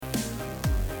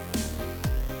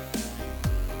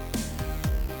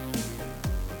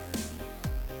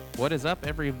What is up,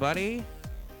 everybody?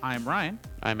 I'm Ryan,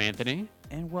 I'm Anthony.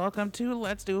 and welcome to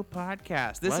Let's Do a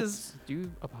Podcast. Let's do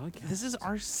a podcast. This is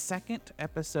our second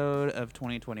episode of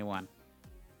 2021.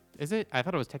 Is it? I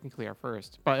thought it was technically our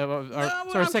first, but well, our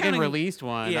I'm second counting- released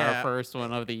one, yeah. our first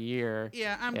one of the year.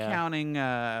 Yeah, I'm Yeah. counting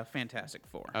Fantastic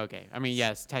Four. Okay, I mean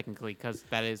yes, technically, because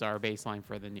that is our baseline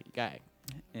for the new guy.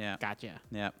 Yeah, Gotcha.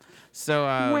 yeah.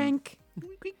 So, Wink.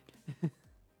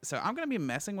 so I'm gonna be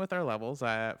messing with our levels.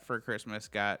 I for Christmas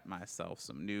got myself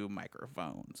some new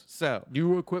microphones. So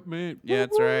New equipment. yeah,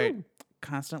 that's right. Woo-hoo.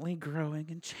 Constantly growing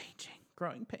and changing,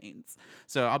 growing pains.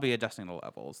 So I'll be adjusting the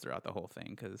levels throughout the whole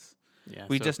thing because. Yeah,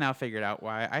 We so- just now figured out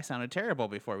why I sounded terrible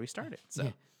before we started. So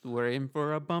yeah, we're in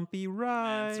for a bumpy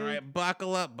ride. that's right.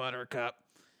 Buckle up, Buttercup.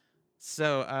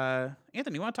 So,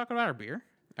 Anthony, you want to talk about our beer?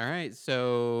 All right,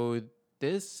 so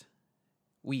this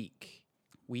week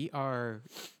we are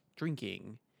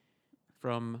drinking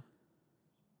from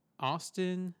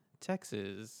Austin,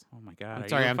 Texas. Oh my God! I'm Are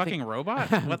sorry, you a I'm fucking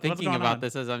robot? I'm What's thinking going about on?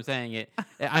 this as I'm saying it.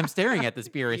 I'm staring at this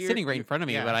beer. It's You're- sitting right in front of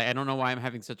me, yeah. but I don't know why I'm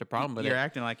having such a problem with You're it.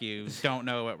 acting like you don't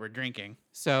know what we're drinking.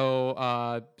 So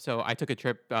I took a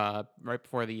trip right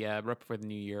before the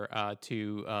new year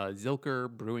to Zilker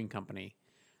Brewing Company,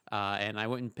 and I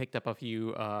went and picked up a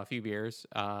few beers.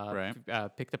 Right.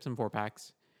 Picked up some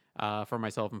 4-packs for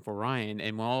myself and for Ryan.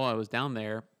 And while I was down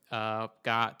there,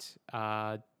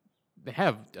 they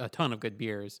have a ton of good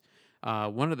beers.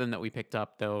 One of them that we picked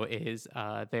up though is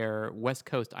their West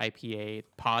Coast IPA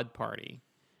Pod Party.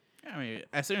 I mean,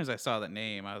 as soon as I saw the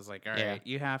name, I was like, "All right, Yeah.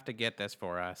 you have to get this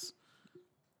for us."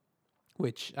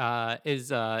 Which is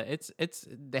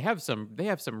they have some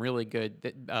really good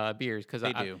beers because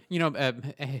They do.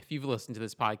 if you've listened to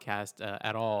this podcast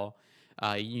at all,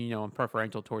 I'm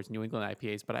preferential towards New England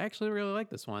IPAs, but I actually really like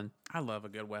this one. I love a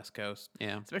good West Coast,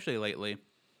 Yeah, especially lately.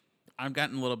 I've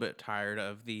gotten a little bit tired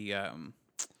of the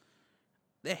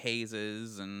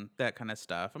hazes and that kind of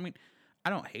stuff. I mean, I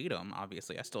don't hate them.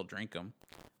 Obviously, I still drink them,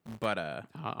 but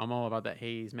I'm all about that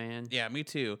haze, man. yeah, me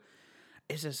too.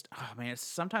 It's just, oh man,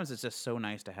 sometimes it's just so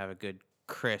nice to have a good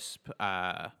crisp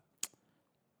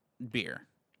beer,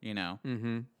 you know?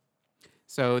 Mm-hmm.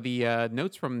 So the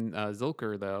notes from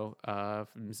Zilker, though,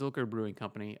 from Zilker Brewing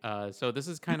Company. So this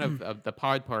is kind of the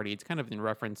pod party. It's kind of in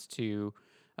reference to,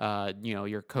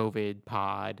 your COVID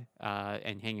pod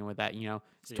and hanging with that.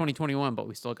 It's 2021, but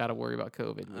we still got to worry about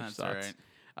COVID, which That's sucks.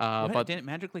 right. What, But didn't it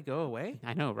magically go away?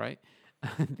 I know, right?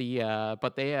 Their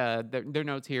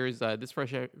notes here is this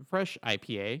fresh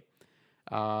IPA.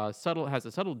 Has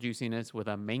a subtle juiciness with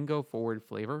a mango forward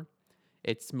flavor.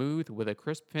 It's smooth with a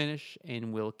crisp finish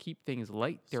and will keep things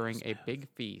light during a big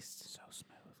feast. So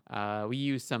smooth. We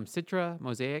use some Citra,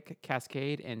 Mosaic,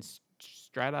 Cascade, and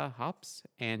Strata hops,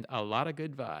 and a lot of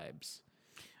good vibes.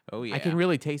 Oh, yeah. I can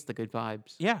really taste the good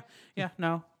vibes. Yeah,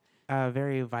 no.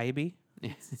 Very vibey.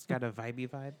 It's got a vibey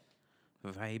vibe.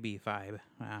 Vibey vibe.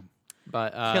 Wow.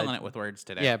 But Killing it with words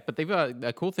today. yeah, but they've got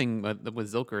a cool thing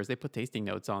with Zilker is they put tasting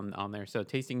notes on there. So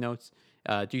tasting notes,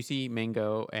 juicy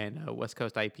mango and West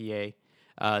Coast IPA,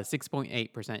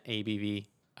 6.8%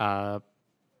 ABV.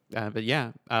 But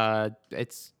yeah,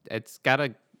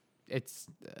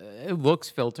 it looks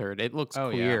filtered. It looks Oh,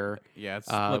 clear. Yeah, it's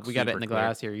We got it in the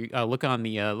glass here. You look on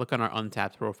our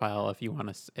Untapped profile if you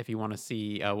want to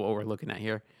see what we're looking at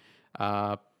here.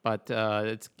 But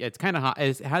it's kind of hot.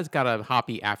 It has got a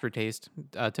hoppy aftertaste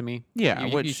to me. Yeah,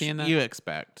 you which seeing that? you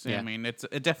expect. Yeah. I mean, it's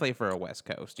definitely for a West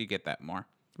Coast. You get that more.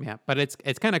 Yeah, but it's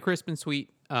kind of crisp and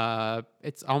sweet.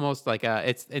 It's almost like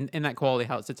it's in that quality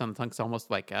how it sits on the tongue. It's almost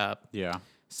like Yeah.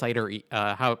 cider.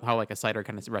 How like a cider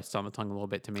kind of rests on the tongue a little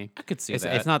bit to me. I could see It's,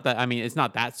 that. it's not that. I mean, it's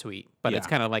not that sweet, but it's Yeah.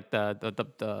 kind of like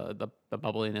the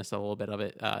bubbliness a little bit of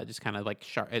it. Just kind of like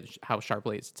how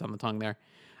sharply it sits on the tongue there.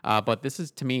 But this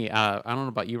is to me. I don't know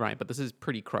about you, Ryan, but this is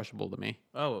pretty crushable to me.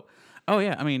 Oh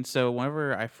yeah. I mean, so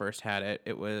whenever I first had it,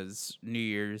 it was New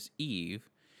Year's Eve.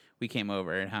 We came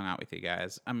over and hung out with you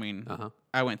guys. I mean,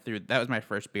 I went through. That was my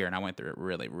first beer, and I went through it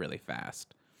really, really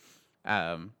fast.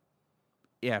 Yeah,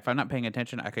 if I'm not paying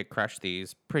attention, I could crush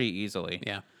these pretty easily.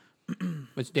 Yeah,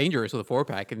 it's dangerous with a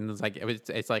 4-pack, and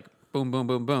it's like boom, boom,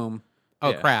 boom, boom.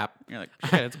 Oh Yeah. crap! You're like,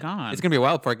 shit, it's gone. It's gonna be a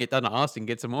while before I get done to Austin,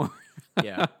 get some more.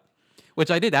 Yeah. Which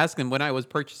I did ask them when I was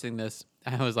purchasing this.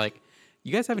 I was like,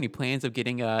 "You guys have any plans of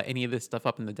getting any of this stuff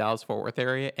up in the Dallas-Fort Worth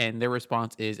area?" And their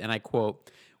response is, and I quote,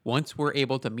 "Once we're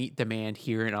able to meet demand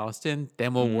here in Austin,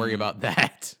 then we'll worry about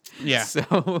that." Yeah. So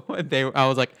I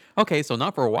was like, "Okay, so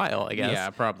not for a while, I guess." Yeah,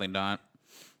 probably not.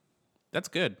 That's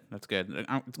good. That's good.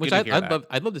 It's Which good to hear that.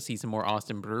 I'd love to see some more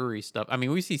Austin brewery stuff. I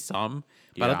mean, we see some,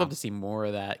 but I'd Yeah. love to see more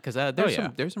of that because Oh yeah.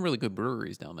 there's some really good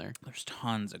breweries down there. There's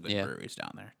tons of good Yeah. breweries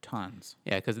down there. Tons.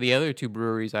 Yeah, because the other two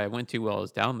breweries I went to while I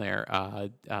was down there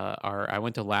I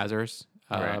went to Lazarus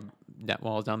Right.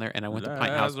 while I was down there, and I went to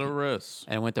Pint House, Lazarus.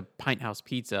 and I went to Pint House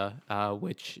Pizza,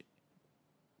 which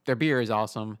their beer is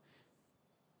awesome.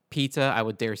 Pizza, I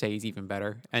would dare say, is even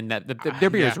better, and that their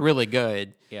beer is Yeah. really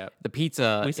good. Yeah. The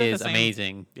pizza We said the is same-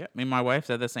 amazing. Yeah. I mean, my wife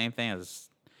said the same thing as,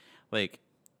 like,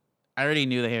 I already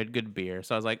knew they had good beer,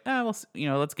 so I was like, well,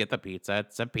 let's get the pizza.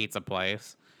 It's a pizza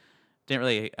place. Didn't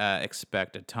really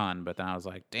expect a ton, but then I was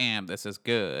like, damn, this is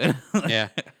good. Yeah.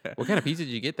 What kind of pizza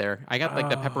did you get there? I got like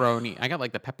the pepperoni. I got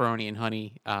like the pepperoni and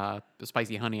honey, the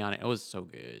spicy honey on it. It was so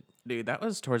good. Dude, that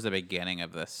was towards the beginning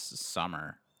of this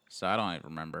summer, so I don't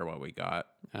even remember what we got.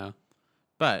 Oh,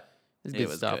 But it's it good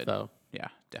was stuff good. though. Yeah,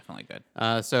 definitely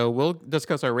good. So we'll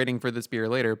discuss our rating for this beer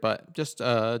later, but just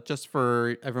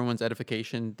for everyone's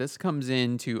edification, this comes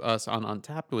in to us on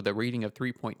Untappd with a rating of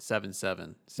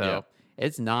 3.77. So Yeah.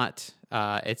 it's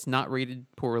not rated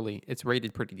poorly. It's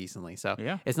rated pretty decently. So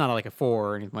Yeah. it's not like a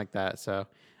 4 or anything like that. So,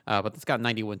 but it's got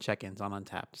 91 check-ins on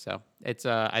Untappd. So it's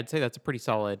I'd say that's a pretty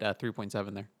solid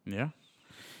 3.7 there. Yeah.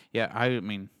 Yeah, I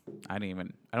mean, I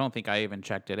don't think I even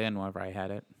checked it in whenever I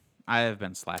had it. I have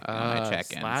been slacking on my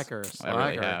check-ins. Slacker. I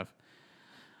really have.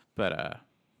 But,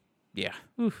 yeah.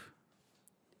 Oof.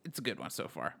 It's a good one so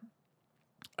far.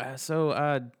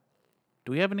 Do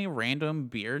we have any random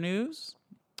beer news?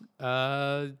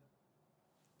 I've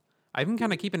been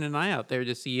kind of keeping an eye out there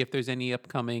to see if there's any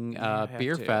upcoming I have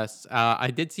beer to. fests.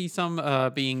 I did see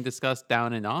some being discussed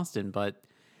down in Austin, but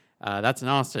that's in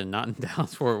Austin, not in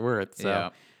Dallas Fort Worth. So Yeah.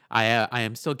 I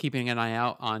am still keeping an eye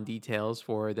out on details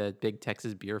for the Big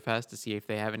Texas Beer Fest to see if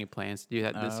they have any plans to do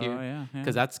that this year. Oh, yeah.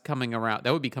 Because that's coming around.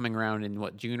 That would be coming around in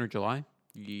what, June or July?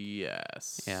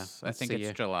 Yes. Yeah, I let's think see.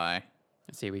 it's July.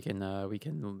 Let's see. We can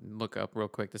look up real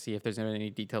quick to see if there's any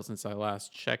details since I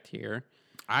last checked here.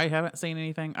 I haven't seen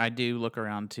anything. I do look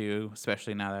around too,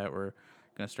 especially now that we're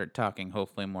going to start talking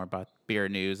hopefully more about beer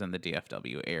news in the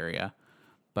DFW area.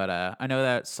 But I know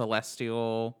that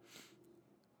Celestial...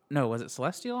 No, was it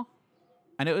Celestial?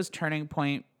 I know it was Turning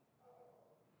Point.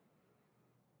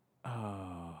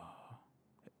 Oh.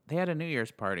 They had a New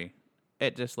Year's party.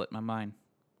 It just slipped my mind.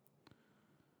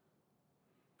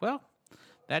 Well,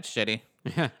 that's shitty.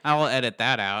 I'll edit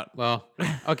that out. Well,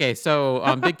 okay,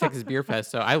 so Big Texas Beer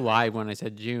Fest. So I lied when I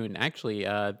said June. Actually,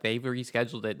 they've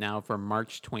rescheduled it now for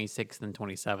March 26th and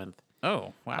 27th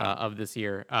Oh, wow. of this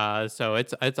year. So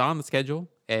it's on the schedule.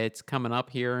 It's coming up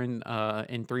here in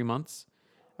 3 months,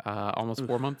 almost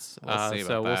 4 months. We'll see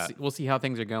So about that. we'll see how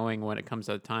things are going when it comes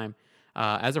to the time.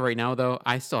 As of right now, though,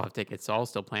 I still have tickets, so I'll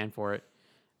still plan for it.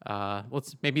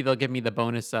 Maybe they'll give me the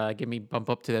bonus, bump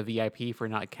up to the VIP for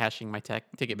not cashing my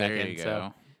ticket back There in. you So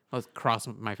go. let's cross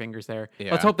my fingers there. Yeah.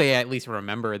 Let's hope they at least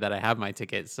remember that I have my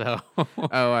ticket. So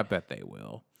Oh, I bet they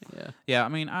will. yeah, Yeah, I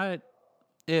mean,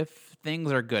 if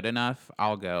things are good enough,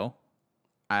 I'll go.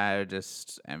 I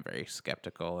just am very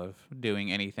skeptical of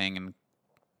doing anything in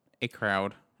a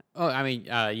crowd. oh, I mean,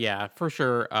 yeah, for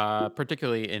sure.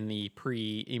 Particularly in the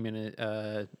pre-imminent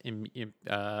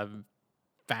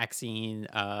vaccine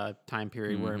time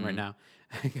period we're in right now.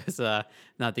 Because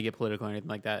not to get political or anything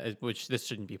like that, which this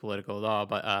shouldn't be political at all,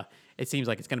 but it seems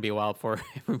like it's going to be a while before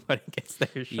everybody gets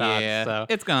their shots. Yeah, So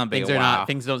it's gonna be things a are while. not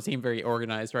things don't seem very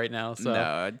organized right now. So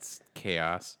No, it's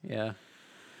chaos. yeah.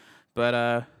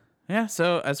 But yeah.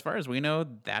 So as far as we know,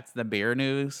 that's the beer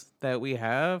news that we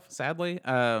have. Sadly,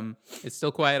 It's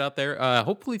still quiet out there.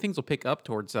 Hopefully things will pick up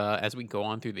towards as we go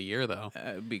on through the year, though.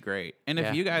 it'd be great. And Yeah.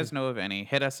 if you guys know of any,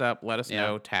 hit us up. Let us Yeah.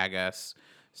 know. Tag us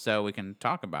so we can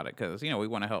talk about it because we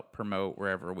want to help promote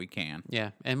wherever we can.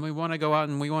 Yeah, and we want to go out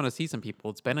and we want to see some people.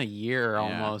 It's been a year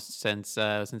almost since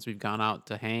we've gone out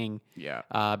to hang. Yeah.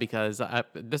 Because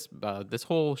this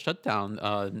whole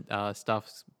shutdown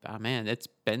stuff, man, it's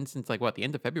been since like the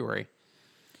end of February.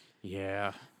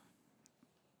 Yeah.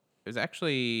 It was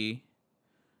actually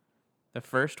the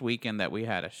first weekend that we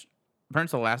had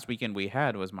the last weekend we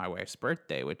had was my wife's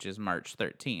birthday, which is March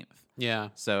 13th. Yeah.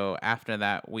 So after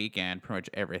that weekend, pretty much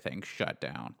everything shut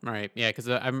down. Right. Yeah, because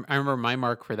I remember my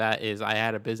mark for that is I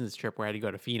had a business trip where I had to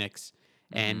go to Phoenix.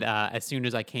 And as soon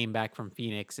as I came back from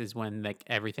Phoenix is when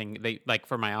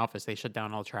for my office, they shut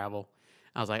down all travel.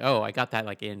 I was like, oh, I got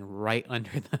that in right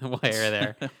under the wire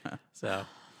there. So,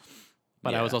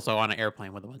 but I was Yeah. also on an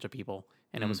airplane with a bunch of people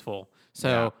and it was full. So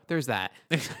Yeah. there's that.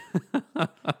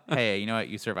 Hey, you know what?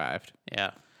 You survived.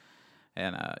 Yeah.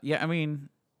 And yeah, I mean,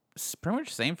 it's pretty much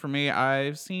the same for me.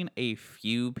 I've seen a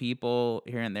few people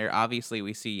here and there. Obviously,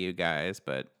 we see you guys,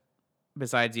 but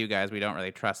besides you guys, we don't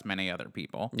really trust many other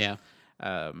people. Yeah.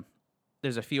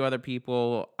 There's a few other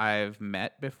people I've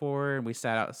met before, and we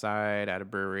sat outside at a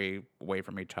brewery away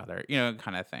from each other,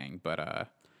 kind of thing. But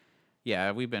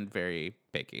yeah, we've been very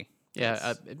picky. Yeah,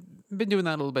 I've been doing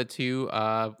that a little bit too.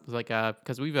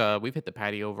 Because we've hit the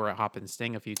patio over at Hop and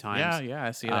Sting a few times. Yeah,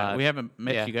 I see that. We haven't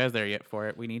met yeah. you guys there yet for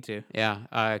it. We need to. Yeah,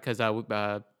 because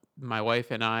my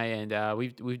wife and I, and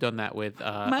we've done that with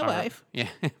my wife. Yeah,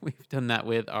 we've done that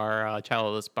with our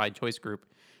Childless by Choice group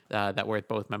that we're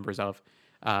both members of.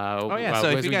 So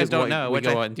if you guys don't know, we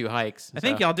go out and do hikes. I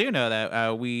think y'all do know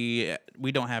that we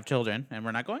don't have children, and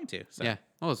we're not going to. So. Yeah.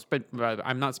 Well,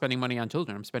 I'm not spending money on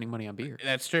children. I'm spending money on beer.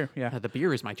 That's true. Yeah. The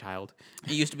beer is my child.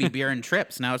 It used to be beer and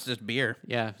trips. Now it's just beer.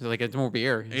 Yeah. So it's more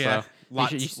beer. Yeah. So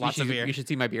lots of beer. You should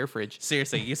see my beer fridge.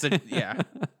 Seriously, you said yeah.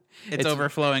 It's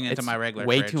overflowing into my regular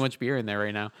way fridge. Too much beer in there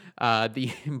right now.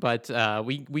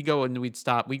 We go and we'd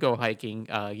stop. We go hiking.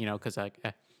 Because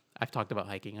I've talked about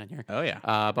hiking on here. Oh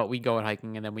yeah. But we go and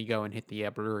hiking, and then we go and hit the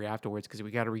brewery afterwards because we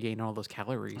got to regain all those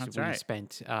calories we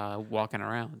spent walking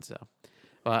around. So,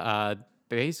 but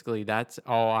basically that's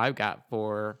all I've got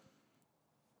for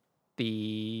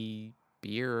the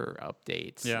beer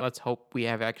updates. Yeah. Let's hope we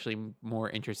have actually more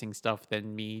interesting stuff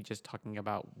than me just talking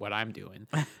about what I'm doing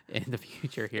in the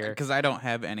future here. Because I don't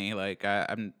have any. Like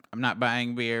I'm not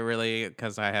buying beer really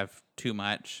because I have too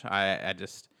much.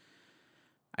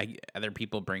 Other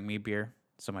people bring me beer,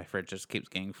 so my fridge just keeps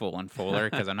getting full and fuller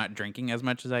because I'm not drinking as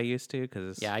much as I used to.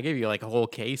 Yeah, I gave you like a whole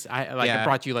case. I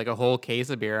brought you like a whole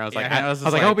case of beer. I was like, I was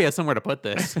like, I hope he has somewhere to put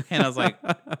this. And I was like,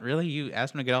 really? You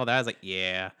asked me to get all that? I was like,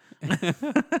 yeah.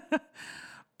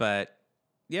 But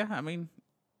yeah, I mean,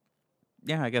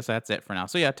 yeah, I guess that's it for now.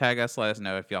 So yeah, tag us, let us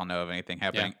know if y'all know of anything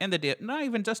happening in the not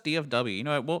even just DFW. You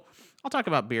know what? Well, I'll talk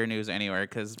about beer news anywhere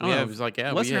because we have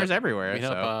listeners everywhere.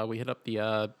 We hit up the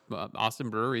Austin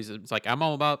breweries. It's like I'm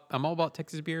all about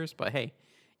Texas beers, but hey,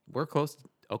 we're close to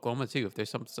Oklahoma too. If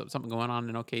there's something going on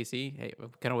in OKC, hey, we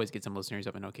can always get some listeners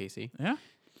up in OKC. Yeah.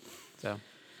 So,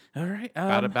 all right,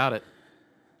 about it.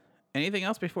 Anything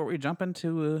else before we jump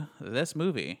into this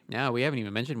movie? No, we haven't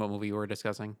even mentioned what movie we were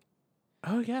discussing.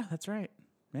 Oh yeah, that's right,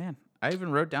 man. I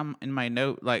even wrote down in my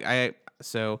note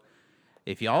so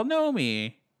if y'all know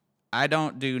me, I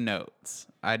don't do notes.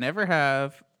 I never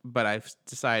have, but I've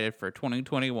decided for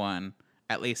 2021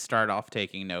 at least start off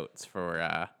taking notes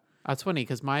for. That's funny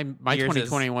because my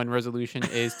 2021 resolution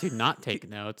is to not take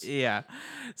notes. Yeah,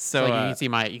 so you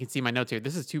can see my notes here.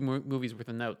 This is 2 movies worth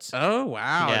of notes. Oh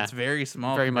wow, yeah. It's very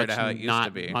small, very much to how it used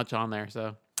to be. Not much on there.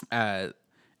 So,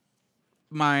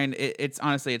 mine it's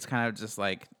honestly it's kind of just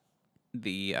like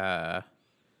the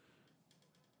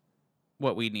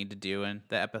what we need to do in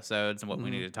the episodes and what we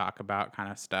need to talk about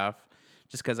kind of stuff.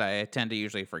 Just because I tend to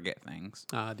usually forget things.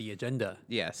 The agenda.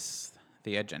 Yes,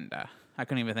 the agenda. I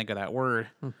couldn't even think of that word.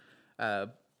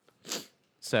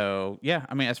 So, yeah,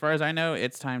 I mean, as far as I know,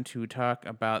 it's time to talk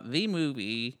about the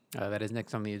movie. That is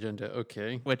next on the agenda.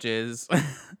 Okay. Which is...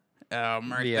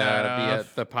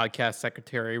 the podcast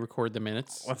secretary record the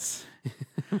minutes.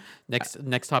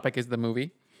 Next topic is the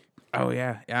movie. Oh,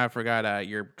 yeah. Yeah, I forgot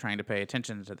you're trying to pay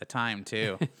attention to the time,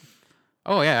 too.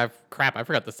 Oh, yeah. I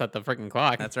forgot to set the freaking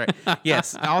clock. That's right.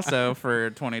 Yes. Also,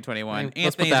 for 2021,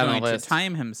 Anthony's going to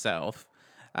time himself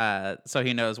so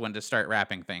he knows when to start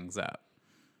wrapping things up.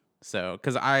 So,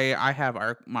 because I have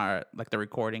my the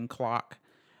recording clock,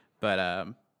 but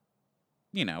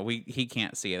he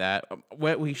can't see that.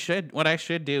 What I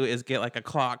should do is get like a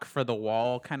clock for the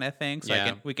wall kind of thing,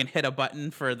 so we can hit a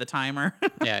button for the timer.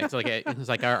 Yeah, it's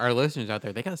like our listeners out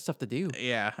there, they got stuff to do.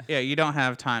 Yeah. You don't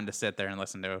have time to sit there and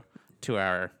listen to a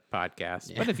 2-hour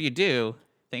podcast, but if you do,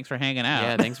 thanks for hanging out.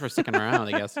 Yeah, thanks for sticking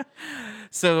around, I guess.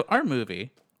 So our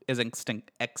movie is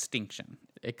Extinction.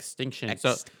 So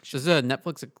this is a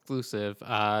Netflix exclusive.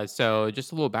 So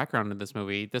just a little background on this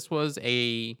movie. This was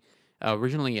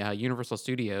originally a Universal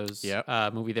Studios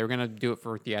movie. They were going to do it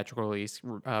for theatrical release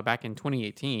back in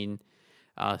 2018,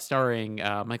 starring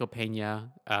Michael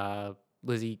Pena,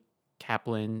 Lizzie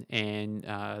Kaplan, and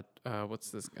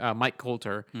Mike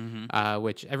Coulter,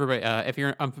 which everybody, if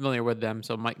you're unfamiliar with them,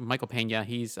 so Michael Pena,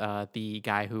 he's the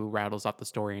guy who rattles off the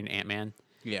story in Ant-Man.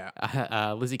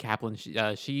 Yeah. Lizzie Kaplan,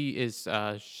 she's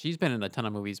been in a ton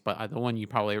of movies, but the one you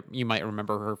might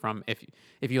remember her from if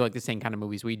you like the same kind of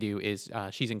movies we do is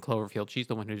she's in Cloverfield. She's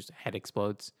the one whose head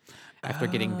explodes after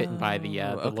getting bitten by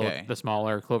the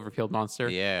smaller Cloverfield monster.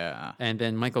 Yeah. And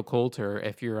then Michael Coulter,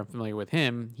 if you're unfamiliar with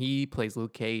him, he plays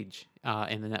Luke Cage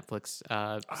in the Netflix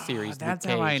series. That's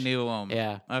Luke how I Cage. knew him.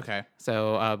 Yeah. Okay.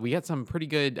 So we got some pretty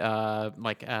good Yeah,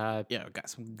 we got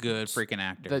some good freaking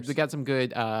actors. we got some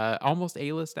good almost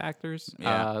A-list actors.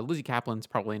 Yeah. Lizzie Kaplan's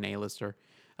probably an A-lister.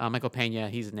 Michael Pena,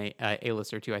 he's an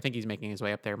A-lister too. I think he's making his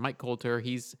way up there. Mike Coulter,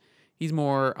 he's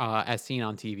more as seen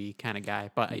on TV kind of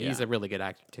guy, but he's Yeah. a really good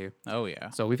actor too. Oh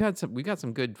yeah. So we got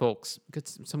some good folks,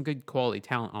 some good quality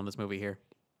talent on this movie here.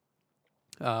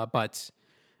 So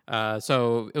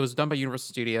it was done by Universal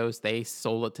Studios. They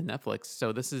sold it to Netflix.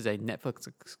 So this is a Netflix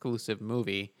exclusive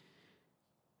movie,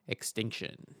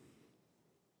 Extinction.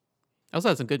 Also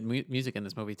had some good music in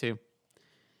this movie too.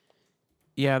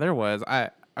 Yeah, there was.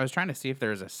 I was trying to see if there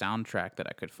was a soundtrack that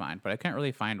I could find, but I can't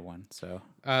really find one. So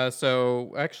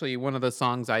So actually, one of the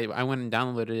songs I went and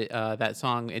downloaded that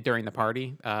song during the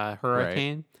party,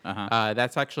 Hurricane. Right. Uh-huh.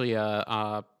 That's actually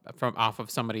from off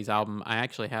of somebody's album. I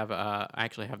actually have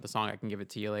the song. I can give it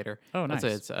to you later. Oh, nice.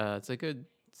 It's a good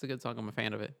song. I'm a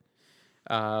fan of it.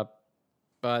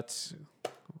 But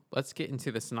let's get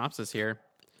into the synopsis here.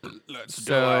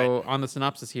 So on the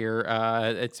synopsis here,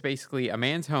 it's basically a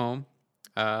man's home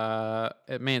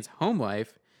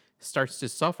life starts to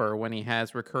suffer when he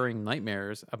has recurring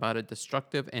nightmares about a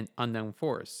destructive and unknown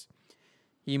force.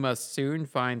 He must soon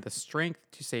find the strength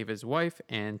to save his wife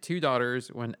and 2 daughters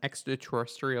when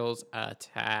extraterrestrials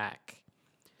attack.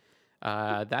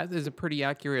 That is a pretty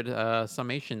accurate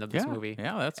summation of this movie.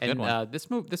 Yeah, that's a good one.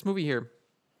 This movie here.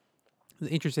 The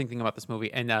interesting thing about this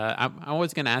movie, and I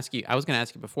was going to ask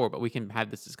you before, but we can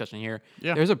have this discussion here.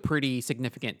 Yeah. There's a pretty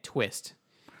significant twist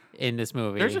in this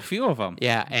movie. There's a few of them.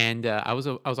 Yeah, and I was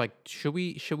like, should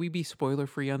we be spoiler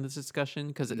free on this discussion?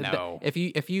 Because No. if you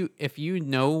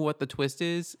know what the twist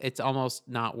is, it's almost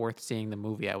not worth seeing the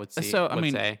movie. I would say. So I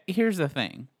mean, here's the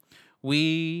thing: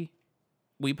 we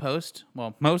post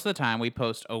most of the time we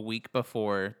post a week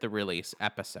before the release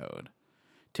episode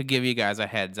to give you guys a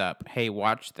heads up. Hey,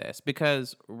 watch this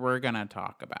because we're gonna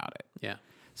talk about it. Yeah.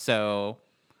 So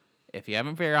if you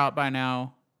haven't figured out by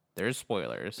now, there's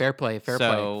spoilers. Fair play.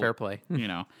 You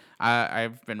know,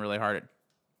 I've been working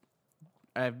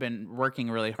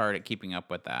really hard at keeping up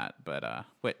with that, but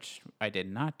which I did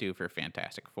not do for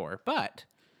Fantastic Four. But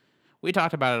we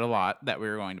talked about it a lot that we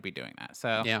were going to be doing that.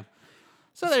 So Yeah.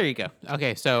 So there you go.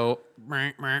 Okay, so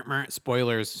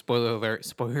spoilers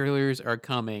are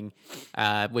coming,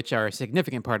 which are a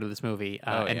significant part of this movie.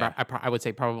 I would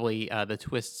say probably the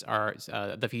twists are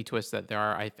the few twists that there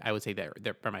are. I would say they're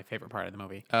my favorite part of the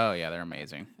movie. Oh yeah, they're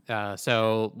amazing.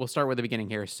 So we'll start with the beginning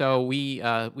here. So we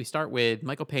start with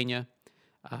Michael Pena.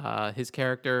 His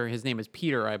character, his name is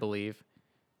Peter, I believe.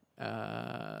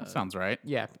 That sounds right.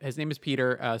 Yeah, his name is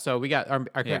Peter. So we got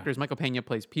our character is Michael Pena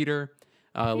plays Peter.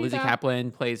 Lizzie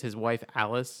Kaplan plays his wife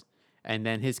Alice, and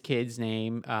then his kids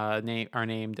are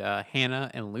named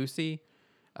Hannah and Lucy.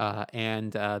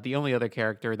 And the only other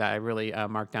character that I really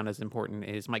marked down as important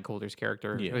is Mike Coulter's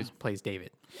character, who plays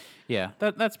David. Yeah,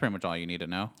 that's pretty much all you need to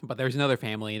know. But there's another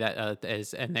family that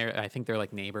is, and I think they're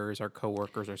like neighbors or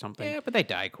coworkers or something. Yeah, but they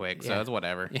die quick, so it's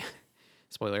whatever. Yeah.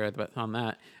 Spoiler on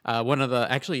that. One of the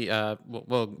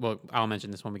I'll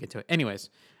mention this when we get to it. Anyways,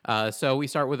 so we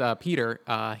start with Peter.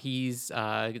 He's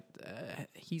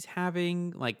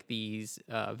having like these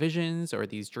visions or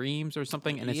these dreams or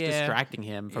something, and it's distracting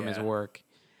him from his work.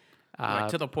 Like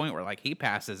to the point where like he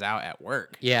passes out at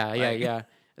work. Yeah.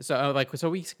 So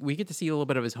we get to see a little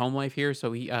bit of his home life here. So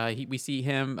we see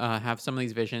him have some of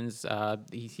these visions.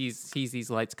 He sees these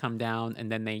lights come down, and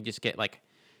then they just get like.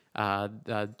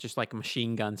 Just like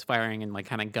machine guns firing and like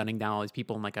kind of gunning down all these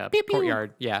people in like a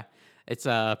courtyard. Yeah, it's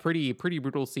a pretty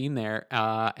brutal scene there.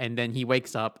 And then he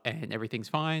wakes up and everything's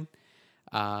fine.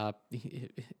 I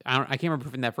can't remember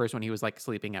if in that first one he was like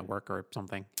sleeping at work or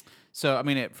something. So I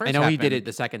mean, at first I know he did it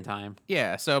the second time.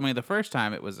 Yeah. So I mean, the first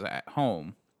time it was at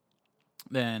home.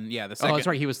 Then the second. Oh, that's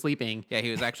right. He was sleeping. Yeah, he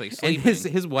was actually sleeping. And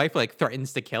his wife like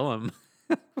threatens to kill him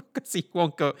because he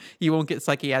won't get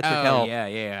psychiatric help.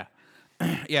 Yeah.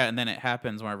 Yeah, and then it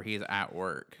happens whenever he's at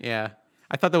work. Yeah.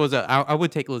 I thought that was I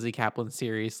would take Lizzie Kaplan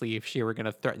seriously if she were going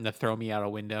to threaten to throw me out a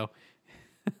window.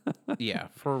 Yeah,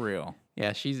 for real.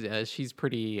 Yeah, she's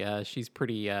pretty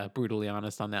brutally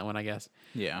honest on that one, I guess.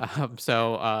 Yeah.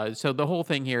 So the whole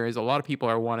thing here is a lot of people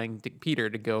are wanting Peter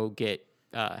to go get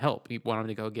help. We want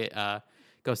him to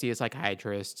go see a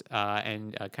psychiatrist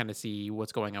and kind of see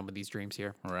what's going on with these dreams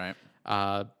here. Right.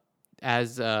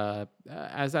 As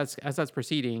that's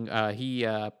proceeding,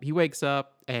 he wakes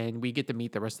up and we get to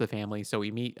meet the rest of the family. So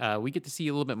we get to see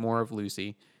a little bit more of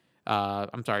Lucy.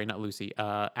 I'm sorry, not Lucy.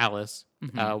 Alice.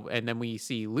 Mm-hmm. And then we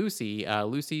see Lucy.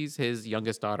 Lucy's his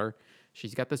youngest daughter.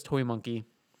 She's got this toy monkey.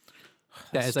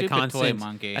 That is a Stupid toy constant.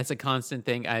 monkey. That's a constant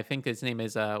thing. I think his name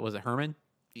is was it Herman?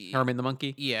 Herman the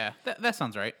monkey. Yeah, that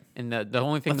sounds right. And the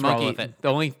only thing Let's the roll monkey with it.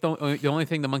 the only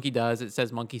thing the monkey does, it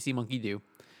says monkey see monkey do.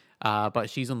 But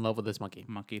she's in love with this monkey.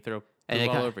 Monkey throw And poop it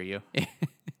all got- over you.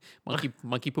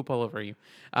 monkey poop all over you.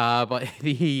 But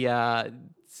the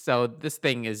so this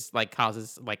thing is like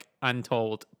causes like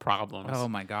untold problems. Oh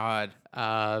my god.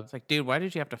 It's like, dude, why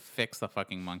did you have to fix the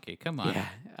fucking monkey? Come on.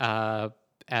 Yeah.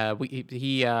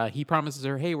 He promises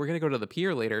her, hey, we're gonna go to the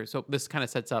pier later. So this kind of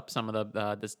sets up some of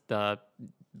the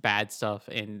bad stuff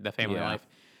in the family Yeah. life,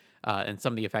 and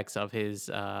some of the effects of his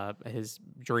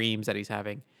dreams that he's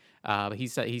having. He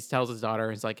tells his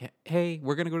daughter, he's like, hey,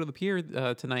 we're gonna go to the pier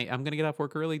tonight. I'm gonna get off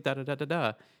work early. Da da da da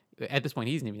da. At this point,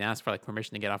 he doesn't even ask for like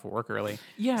permission to get off of work early.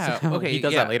 Yeah. So Okay. he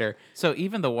does yeah. that later. So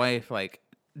even the wife, like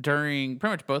during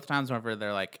pretty much both times whenever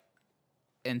they're like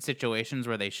in situations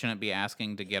where they shouldn't be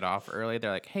asking to get off early,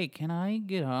 they're like, hey, can I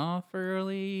get off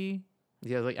early?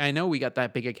 Yeah, like I know we got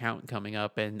that big account coming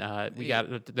up, and we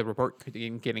got the report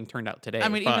getting turned out today. I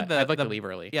mean, but even the I'd like the- to leave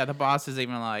early. Yeah, the boss is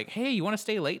even like, hey, you want to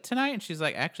stay late tonight? And she's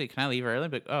like, actually, can I leave early?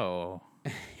 But oh,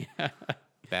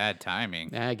 bad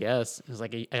timing. I guess it's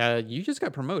like you just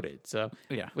got promoted, so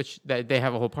Yeah. which they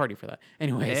have a whole party for that.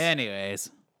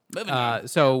 Anyways, moving on.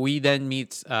 So we then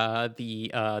meet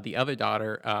the other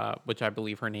daughter, which I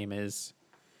believe her name is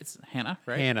It's Hannah,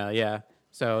 right? Hannah. Yeah.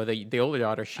 So the older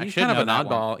daughter, she's should kind of know an that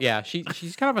one. oddball. Yeah,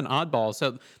 she's kind of an oddball.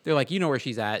 So they're like, you know where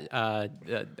she's at.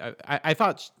 I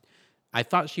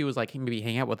thought she was like maybe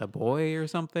hanging out with a boy or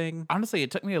something. Honestly,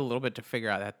 it took me a little bit to figure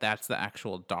out that that's the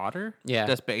actual daughter. Yeah.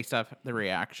 Just based off the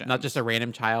reaction. Not just a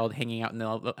random child hanging out in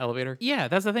the elevator. Yeah,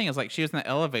 that's the thing. Is like she was in the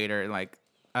elevator and like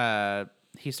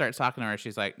he starts talking to her.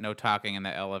 She's like, no talking in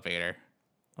the elevator.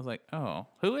 I was like, oh,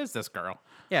 who is this girl?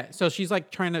 Yeah, so she's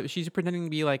like she's pretending to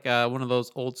be like one of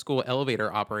those old school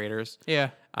elevator operators. Yeah.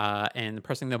 And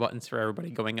pressing the buttons for everybody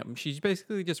going up. She's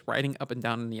basically just riding up and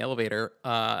down in the elevator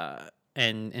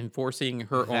and enforcing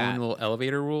her own little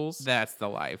elevator rules. That's the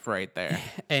life right there.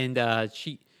 And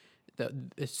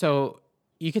so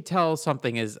you could tell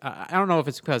something is I don't know if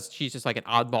it's because she's just like an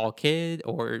oddball kid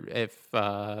or if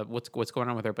what's going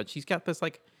on with her, but she's got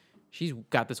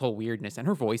this whole weirdness, and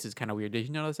her voice is kind of weird. Did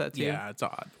you notice that too? Yeah, it's an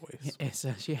odd voice.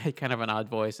 She had kind of an odd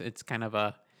voice. It's kind of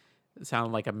it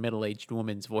sounded like a middle-aged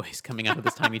woman's voice coming out of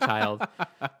this tiny child.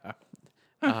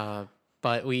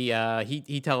 But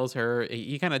he tells her,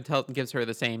 he kind of gives her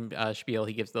the same spiel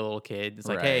he gives the little kid. It's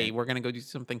like, hey, Right. we're gonna go do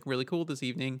something really cool this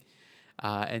evening,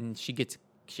 and she gets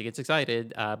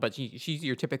excited. But she's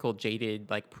your typical jaded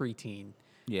like preteen.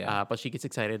 Yeah. But she gets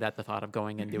excited at the thought of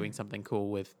going and doing something cool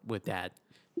with dad.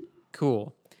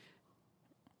 Cool.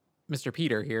 Mr.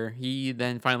 Peter here, he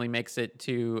then finally makes it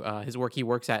to his work. He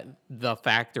works at the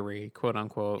factory, quote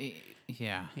unquote.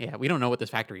 Yeah. Yeah, we don't know what this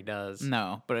factory does.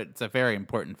 No, but it's a very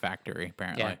important factory,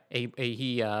 apparently.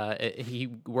 Yeah, he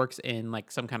works in like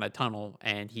some kind of tunnel,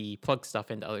 and he plugs stuff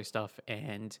into other stuff,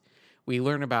 and we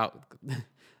learn about.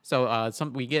 So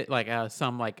we get like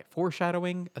some like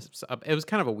foreshadowing. It was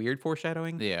kind of a weird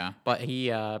foreshadowing. Yeah. But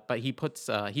he plugs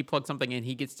something in.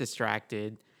 He gets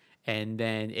distracted, and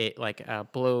then it like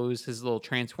blows his little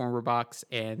transformer box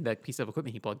and the piece of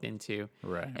equipment he plugged into.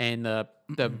 Right. And the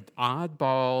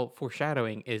oddball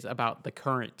foreshadowing is about the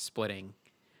current splitting,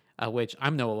 which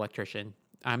I'm no electrician.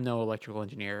 I'm no electrical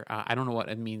engineer. I don't know what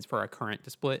it means for a current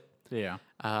to split. Yeah.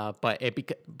 But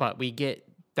we get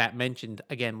that mentioned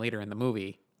again later in the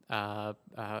movie.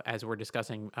 As we're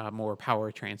discussing more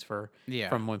power transfer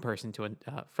from one person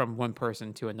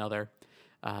to another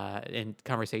in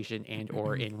conversation and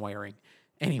or in wiring.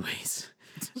 Anyways,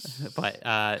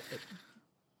 but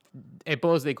it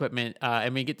blows the equipment,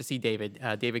 and we get to see David.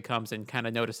 David comes and kind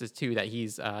of notices too that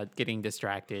he's getting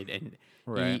distracted, and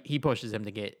Right. he pushes him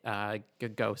to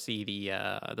go see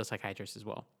the psychiatrist as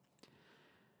well.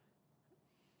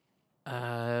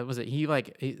 Was it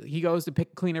he goes to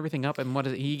clean everything up, and what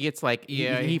is it? He gets like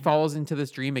he falls into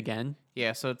this dream again.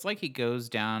 Yeah, so it's like he goes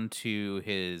down to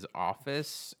his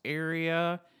office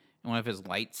area and one of his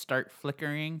lights start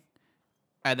flickering.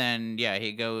 And then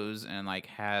he goes and like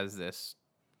has this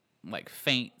like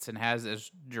faints and has this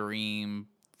dream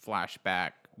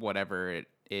flashback, whatever it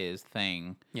is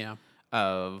thing. Yeah.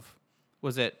 Of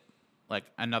was it like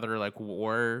another like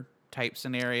war type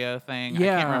scenario thing? I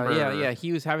can't remember. Yeah.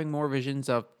 He was having more visions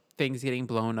of things getting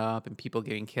blown up and people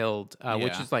getting killed,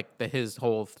 which is like his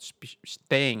whole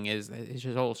thing is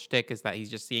his whole shtick is that he's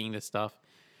just seeing this stuff,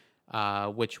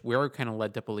 which we're kind of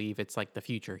led to believe it's like the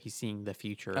future. He's seeing the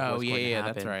future. Oh what's going to yeah,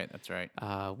 happen, that's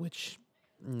right. Which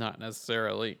not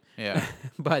necessarily. Yeah.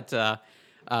 But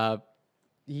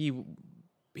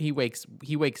he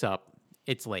wakes up.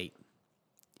 It's late.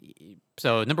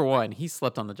 So number one, he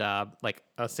slept on the job like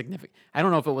a significant. I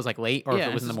don't know if it was like late or if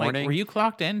it was in the morning. Like, were you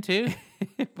clocked in too?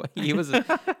 But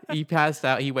he passed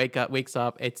out. He wakes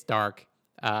up. It's dark.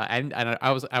 And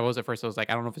I was at first. I was like,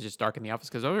 I don't know if it's just dark in the office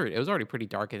because it was already pretty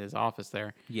dark in his office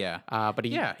there. Yeah. But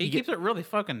he keeps it really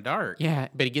fucking dark. Yeah,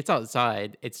 but he gets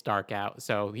outside. It's dark out,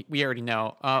 so we already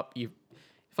know. Oh, you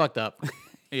fucked up.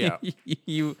 Yeah.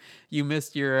 you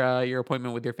missed your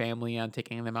appointment with your family on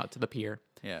taking them out to the pier.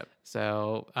 Yeah.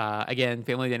 So again,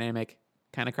 family dynamic,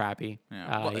 kind of crappy.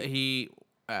 Yeah.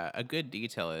 Well, a good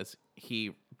detail is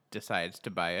he decides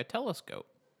to buy a telescope.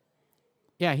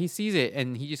 Yeah, he sees it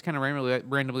and he just kind of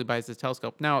randomly buys this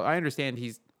telescope. Now I understand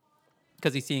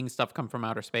because he's seeing stuff come from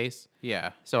outer space.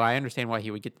 Yeah. So I understand why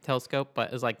he would get the telescope,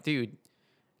 but it's like, dude,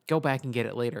 go back and get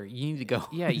it later. You need to go.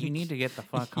 Yeah, you need to get the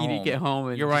fuck home. You need to get home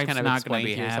and your just wife's kind of not explain going to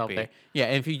be to yourself happy. there. Yeah,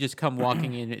 and if you just come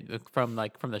walking in from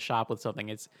the shop with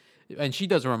something, and she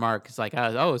does remark, it's like,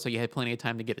 oh, so you had plenty of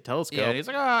time to get a telescope. Yeah, and he's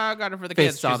like, oh, I got it for the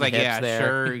Fists kids. She's on the like, hips yeah,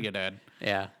 there. sure you did.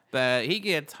 Yeah. But he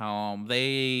gets home.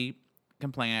 They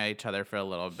complain at each other for a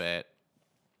little bit.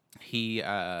 He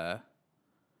pretty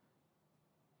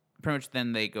much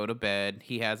then they go to bed.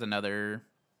 He has another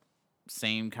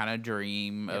same kind of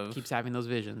dream of Keeps having those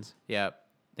visions. Yep.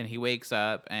 Then he wakes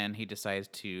up and he decides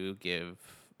to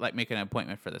make an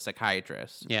appointment for the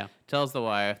psychiatrist. Yeah. Tells the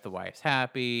wife's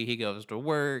happy. He goes to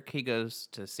work. He goes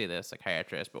to see the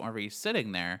psychiatrist. But whenever he's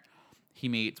sitting there, he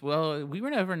meets. Well, we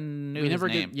never knew his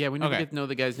name. We never get to know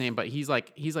the guy's name. But he's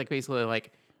basically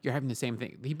like, you're having the same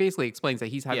thing. He basically explains that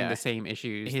he's having the same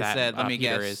issues. He that, said, "Let me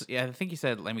Peter guess." is. Yeah, I think he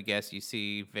said, "Let me guess." You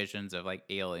see visions of like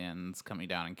aliens coming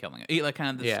down and killing it, like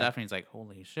kind of this stuff. And he's like,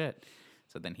 "Holy shit!"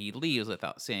 So then he leaves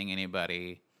without seeing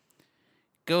anybody.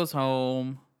 Goes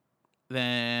home.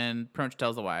 Then pretty much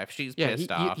tells the wife. She's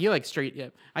pissed off. He like straight. Yeah,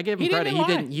 I gave him credit. He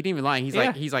didn't even lie. He's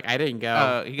like, I didn't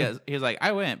go. He's like,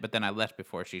 I went, but then I left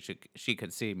before she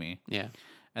could see me. Yeah.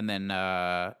 And then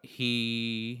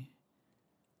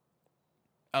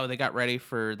they got ready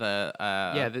for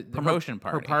the promotion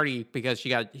party. Her party because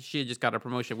she had just got a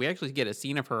promotion. We actually get a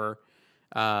scene of her.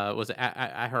 Was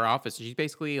at her office. She's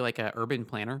basically like an urban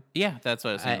planner. Yeah, that's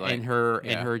what it seems like. And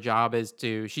her job is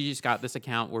she just got this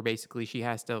account where basically she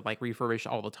has to like refurbish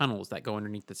all the tunnels that go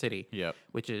underneath the city. Yep.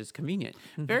 Which is convenient.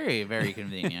 Very, very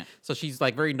convenient. So she's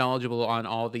like very knowledgeable on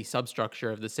all the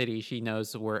substructure of the city. She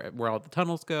knows where all the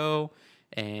tunnels go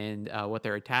and what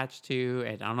they're attached to.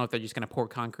 And I don't know if they're just going to pour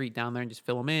concrete down there and just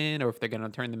fill them in, or if they're going to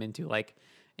turn them into like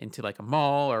a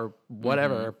mall or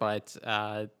whatever. But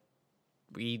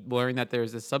we learn that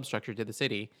there's this substructure to the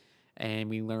city, and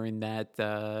we learn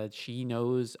that she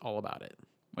knows all about it,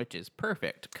 which is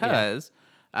perfect because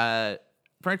pretty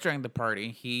much during the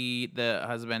party, the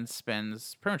husband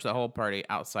spends pretty much the whole party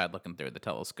outside looking through the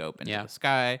telescope into the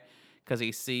sky because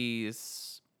he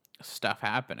sees stuff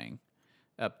happening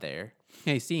up there.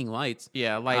 Yeah, he's seeing lights.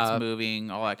 Yeah, lights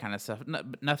moving, all that kind of stuff.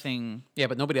 Nothing. Yeah,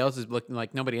 but nobody else is looking.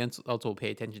 Like nobody else will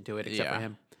pay attention to it except for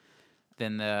him.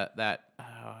 Then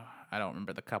I don't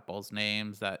remember the couple's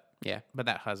names. But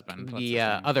that husband. The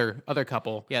other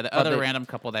couple. Yeah, the other random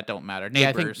couple that don't matter.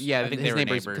 Neighbors. I think they were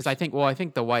neighbors. Because I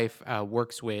think the wife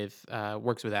works with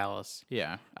Alice.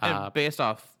 Yeah, based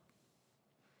off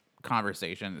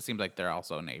conversation, it seems like they're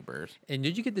also neighbors. And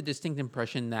did you get the distinct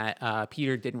impression that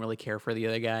Peter didn't really care for the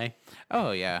other guy?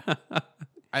 Oh yeah,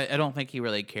 I don't think he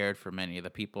really cared for many of the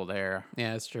people there.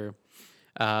 Yeah, that's true.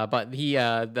 But the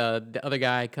other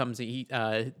guy comes. The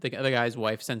other guy's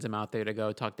wife sends him out there to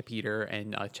go talk to Peter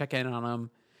and check in on him.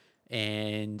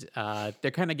 And they're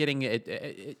kind of getting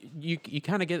it. You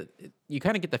kind of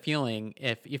get the feeling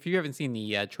if you haven't seen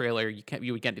the trailer,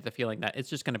 you would get the feeling that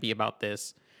it's just going to be about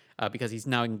this because he's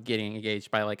now getting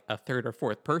engaged by like a third or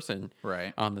fourth person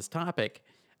on this topic.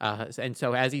 And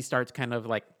so as he starts kind of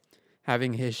like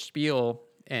having his spiel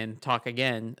and talk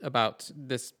again about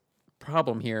this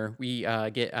problem here, we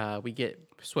get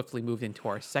swiftly moved into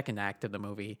our second act of the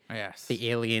movie. Yes, the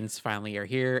aliens finally are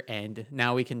here, and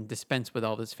now we can dispense with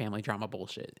all this family drama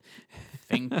bullshit.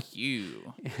 Thank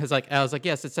you. I was like,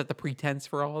 yes, it's set the pretense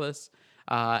for all this,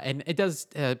 and it does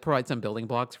provide some building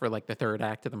blocks for like the third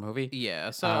act of the movie.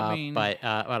 Yeah, so I mean, but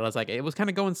I was like, it was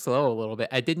kind of going slow a little bit.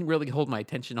 I didn't really hold my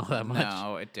attention all that much.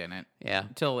 No, it didn't. Yeah,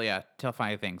 till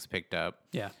finally things picked up.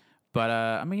 Yeah, but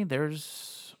I mean,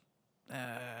 there's.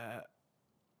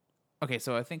 Okay,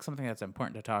 so I think something that's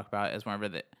important to talk about is whenever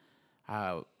the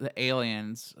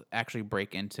aliens actually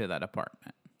break into that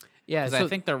apartment. Yeah, because I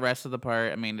think the rest of the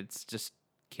part, I mean, it's just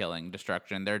killing,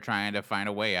 destruction. They're trying to find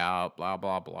a way out, blah,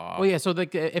 blah, blah. Well, yeah, so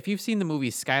if you've seen the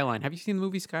movie Skyline, have you seen the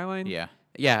movie Skyline? Yeah.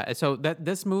 Yeah, so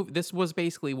this was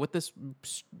basically what this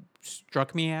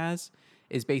struck me as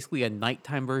is basically a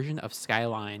nighttime version of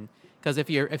Skyline. Because if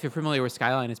you're familiar with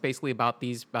Skyline, it's basically about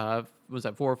these was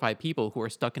that 4 or 5 people who are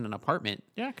stuck in an apartment.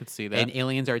 Yeah, I could see that. And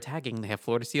aliens are attacking. They have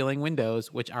floor to ceiling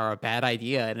windows, which are a bad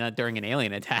idea. And during an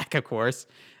alien attack, of course,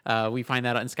 we find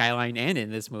that in Skyline and in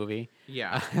this movie.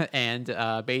 Yeah, and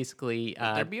basically,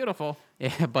 they're beautiful.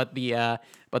 yeah, but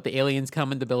the aliens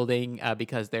come in the building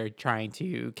because they're trying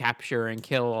to capture and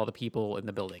kill all the people in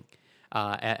the building,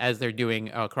 as they're doing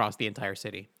across the entire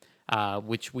city.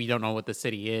 Which we don't know what the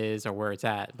city is or where it's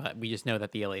at, but we just know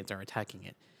that the aliens are attacking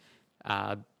it.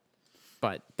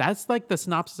 But that's like the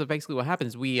synopsis of basically what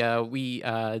happens. We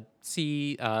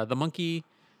see the monkey.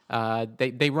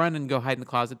 They run and go hide in the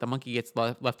closet. The monkey gets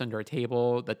left under a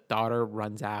table. The daughter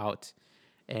runs out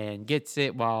and gets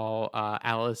it while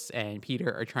Alice and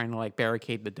Peter are trying to like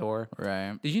barricade the door.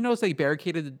 Right. Did you notice they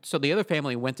barricaded? So the other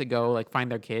family went to go like find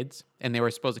their kids, and they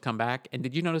were supposed to come back. And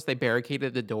did you notice they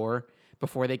barricaded the door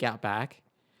before they got back?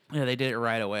 Yeah, they did it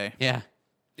right away. Yeah.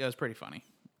 It was pretty funny.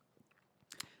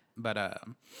 But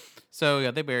so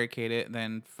yeah, they barricade it.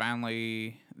 Then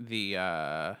finally, the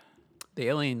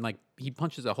alien, like, he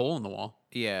punches a hole in the wall.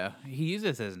 Yeah, he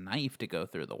uses his knife to go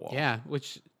through the wall. Yeah,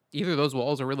 which either those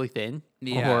walls are really thin,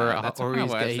 yeah, that's or what I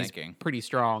was he's thinking. pretty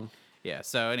strong. Yeah.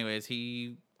 So, anyways,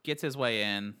 he gets his way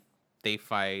in. They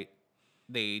fight.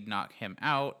 They knock him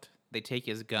out. They take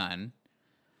his gun,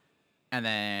 and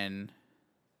then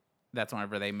that's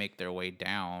whenever they make their way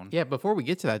down. Yeah, before we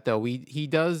get to that though, he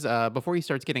does before he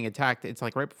starts getting attacked. It's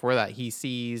like right before that he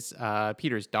sees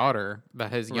Peter's daughter,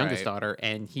 his youngest daughter,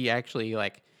 and he actually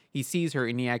like he sees her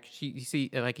and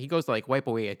he goes to like wipe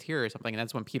away a tear or something, and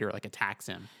that's when Peter like attacks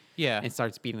him. Yeah, and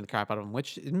starts beating the crap out of him,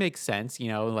 which it makes sense, you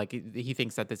know. Like he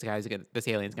thinks that this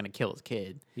alien's gonna kill his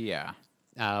kid. Yeah,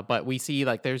 but we see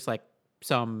like there's like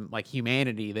some like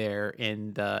humanity there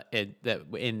in the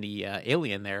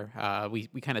alien there. We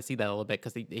kind of see that a little bit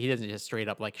because he doesn't just straight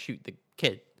up like shoot the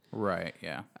kid. Right.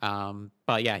 Yeah.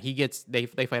 But yeah, they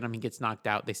fight him. He gets knocked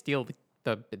out. They steal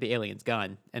the alien's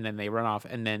gun, and then they run off,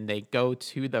 and then they go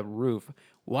to the roof.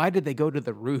 Why did they go to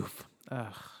the roof?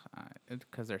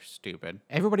 Because they're stupid.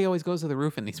 Everybody always goes to the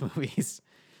roof in these movies.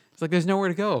 It's like there's nowhere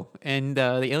to go, and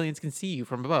the aliens can see you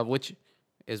from above, which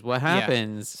is what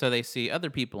happens. Yeah. So they see other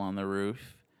people on the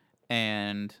roof,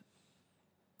 and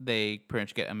they pretty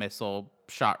much get a missile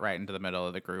shot right into the middle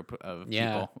of the group of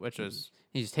people, which was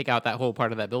you just take out that whole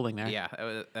part of that building there. Yeah,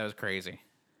 that was crazy.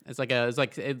 It's like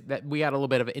we got a little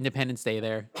bit of Independence Day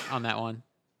there on that one.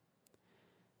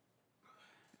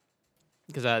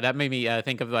 Because that made me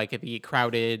think of like the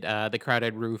crowded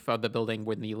roof of the building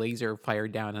when the laser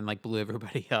fired down and like blew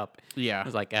everybody up. Yeah, it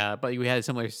was like, but we had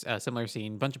a similar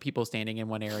scene. Bunch of people standing in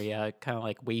one area, kind of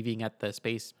like waving at the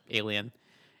space alien,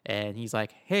 and he's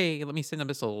like, "Hey, let me send a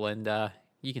missile, and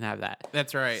you can have that."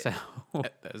 That's right. So,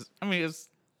 I mean,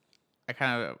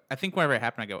 I think whenever it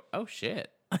happened, I go, "Oh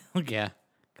shit!" Yeah.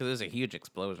 Because it was a huge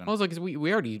explosion. Well, because we'd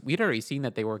already seen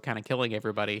that they were kind of killing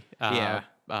everybody.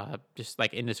 Just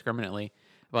like indiscriminately.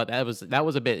 But that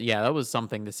was a bit. Yeah, that was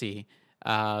something to see.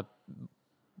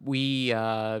 We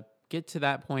get to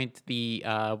that point. We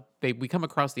come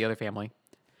across the other family.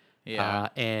 Yeah,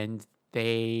 and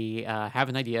they have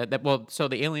an idea that so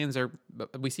the aliens are.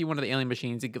 We see one of the alien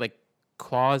machines. It like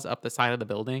claws up the side of the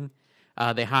building.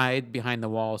 They hide behind the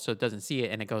wall so it doesn't see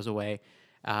it, and it goes away.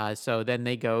 So then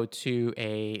they go to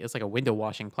it's like a window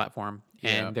washing platform,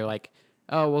 and they're like,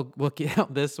 "Oh, we'll get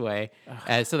out this way."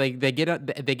 So they get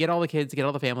all the kids, get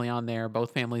all the family on there.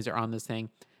 Both families are on this thing,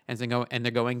 and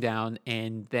they're going down,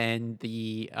 and then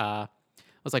it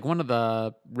was like one of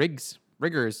the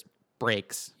riggers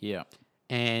breaks. Yeah,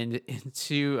 and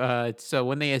so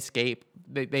when they escape,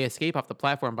 they escape off the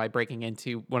platform by breaking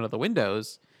into one of the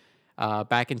windows,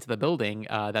 back into the building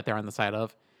that they're on the side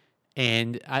of.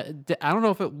 And I don't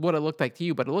know what it looked like to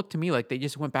you, but it looked to me like they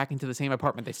just went back into the same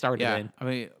apartment they started in. I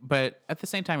mean, but at the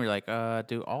same time, you're like,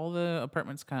 do all the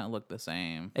apartments kind of look the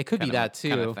same? It could be that too.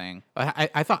 Kind of thing.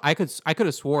 I thought I could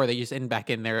have swore they just ended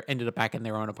up back in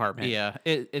their own apartment. Yeah,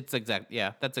 it's exact.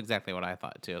 Yeah, that's exactly what I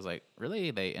thought too. I was like,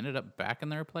 really? They ended up back in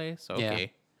their place? Okay. Yeah.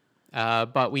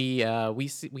 But we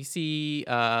see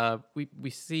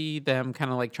them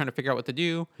kind of like trying to figure out what to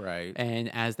do. Right.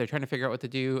 And as they're trying to figure out what to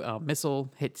do, a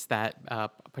missile hits that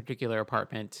particular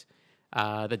apartment.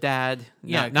 The dad,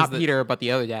 not Peter, but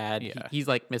the other dad, he's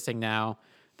like missing now.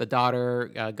 The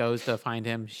daughter goes to find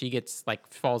him. She gets like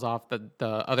falls off. The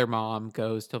other mom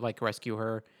goes to like rescue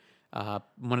her.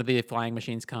 One of the flying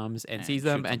machines comes and sees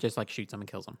them and just like shoots them and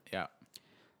kills them. Yeah.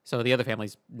 So the other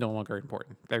family's no longer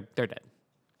important. They're dead.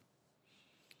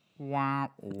 Wah,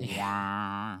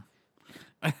 wah.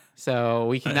 So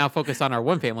we can now focus on our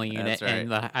one family unit right.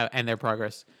 and their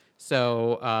progress.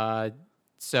 So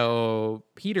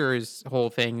Peter's whole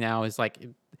thing now is like,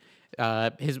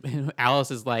 his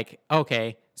Alice is like,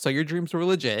 okay, so your dreams were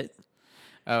legit.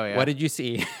 Oh yeah. What did you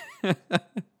see?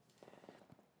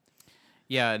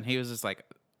 Yeah, and he was just like,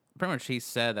 pretty much he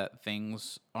said that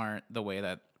things aren't the way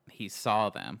that he saw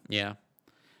them. Yeah.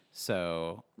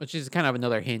 So, Which is kind of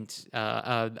another hint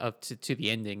to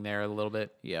the ending there a little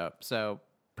bit. yeah. So,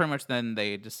 pretty much then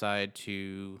they decide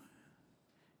to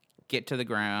get to the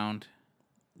ground.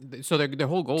 So their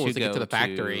whole goal is to get to the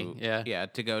factory. Yeah. Yeah,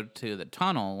 to go to the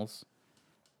tunnels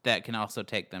that can also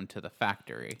take them to the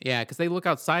factory. Yeah, because they look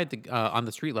outside on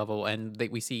the street level, and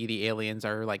we see the aliens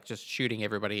are like just shooting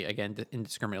everybody again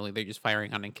indiscriminately. They're just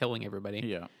firing on and killing everybody.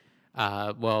 Yeah.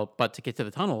 But to get to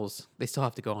the tunnels, they still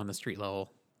have to go on the street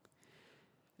level.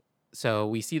 So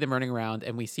we see them running around,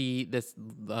 and we see this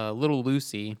little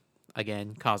Lucy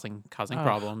again causing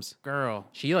problems. Girl.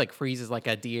 She like freezes like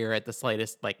a deer at the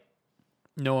slightest like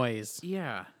noise.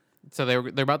 Yeah. So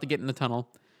they're about to get in the tunnel.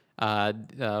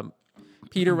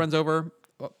 Peter runs over.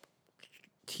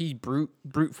 He brute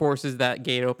forces that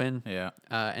gate open. Yeah.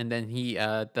 And then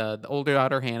the older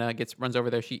daughter Hannah runs over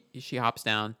there. She hops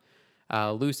down.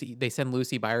 Lucy, they send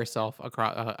Lucy by herself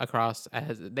across.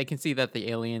 As they can see that the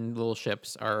alien little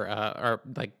ships are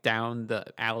like down the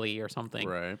alley or something.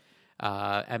 Right.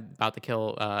 About to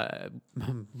kill,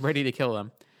 ready to kill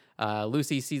them.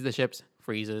 Lucy sees the ships,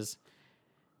 freezes.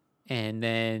 And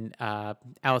then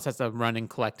Alice has to run and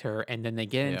collect her, and then they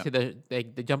get into they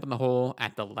jump in the hole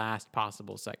at the last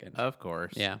possible second. Of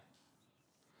course. Yeah.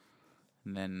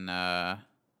 And then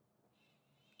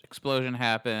explosion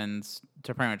happens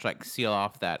to pretty much like seal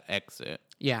off that exit.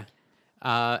 Yeah.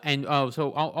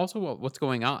 So also what's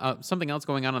going on? Something else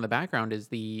going on in the background is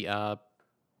the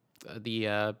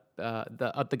guy,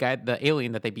 the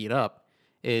alien that they beat up,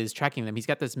 is tracking them. He's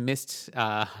got this mist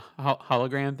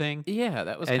hologram thing. Yeah,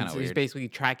 that was kind of And weird. he's basically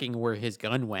tracking where his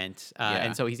gun went.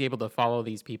 And so he's able to follow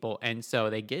these people. And so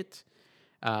they get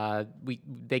down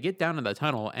in the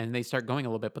tunnel and they start going a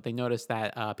little bit, but they notice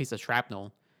that a piece of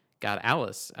shrapnel got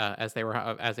Alice as they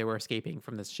were escaping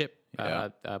from this ship,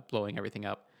 blowing everything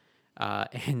up.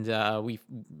 And we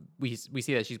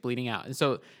see that she's bleeding out. And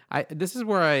so this is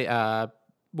where I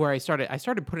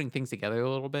started putting things together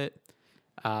a little bit.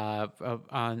 I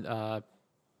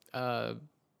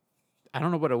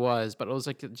don't know what it was, but it was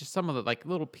like just some of the like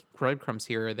little breadcrumbs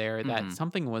here or there that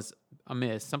something was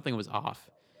amiss, something was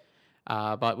off.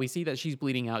 But we see that she's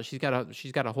bleeding out. She's got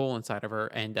a hole inside of her,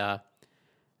 and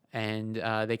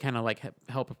they kind of like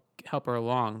help her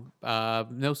along.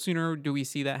 No sooner do we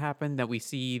see that happen than we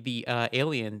see the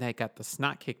alien that got the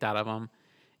snot kicked out of him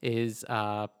is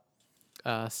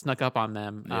snuck up on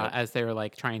them as they were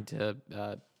like trying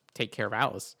to take care of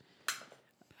Alice.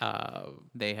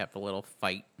 They have a little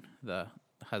fight, the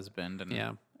husband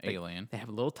and alien. They have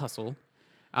a little tussle,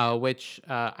 which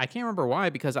I can't remember why,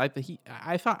 because I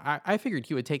figured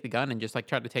he would take the gun and just like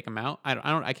try to take him out. I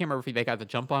can't remember if they got the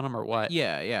jump on him or what.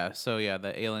 Yeah. So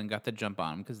the alien got the jump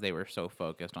on him because they were so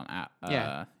focused on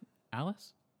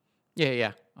Alice.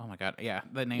 Yeah. Oh my god. Yeah,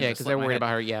 the name. Yeah, because they're worried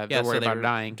about her. Yeah, they're worried about her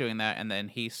dying. Doing that, and then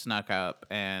he snuck up,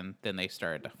 and then they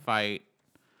started to fight.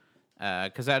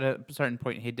 Because at a certain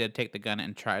point, he did take the gun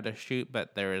and try to shoot,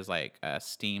 but there was like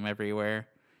steam everywhere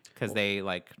because they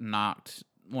like knocked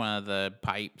one of the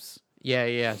pipes.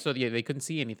 Yeah. So they couldn't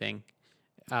see anything.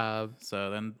 So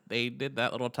then they did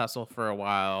that little tussle for a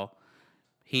while.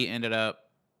 He ended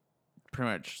up pretty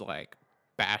much like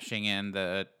bashing in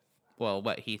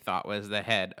what he thought was the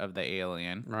head of the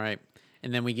alien. Right.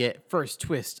 And then we get first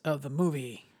twist of the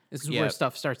movie. This is where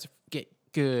stuff starts to get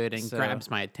good and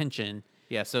grabs my attention.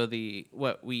 Yeah, so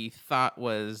what we thought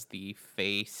was the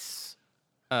face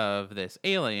of this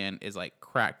alien is like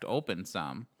cracked open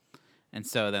some. And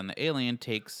so then the alien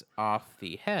takes off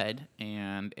the head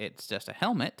and it's just a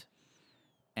helmet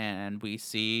and we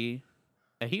see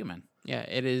a human. Yeah,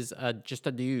 it is just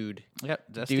a dude.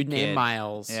 Yep, just dude a named kid.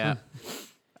 Miles. Yeah.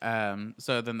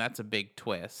 So then that's a big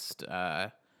twist.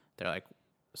 They're like,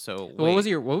 so what was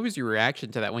your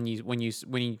reaction to that when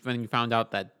you found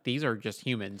out that these are just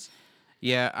humans?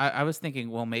 Yeah, I was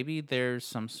thinking, well, maybe there's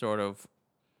some sort of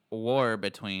war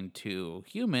between two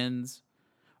humans,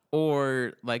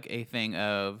 or like a thing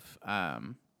of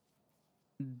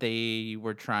they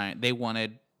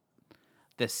wanted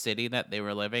the city that they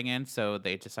were living in, so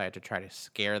they decided to try to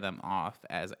scare them off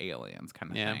as aliens,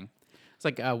 kind of thing. It's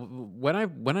like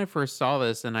when I first saw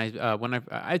this, and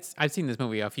I'd seen this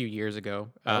movie a few years ago.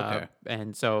 Okay.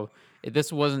 And so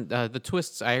this wasn't the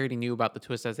twists. I already knew about the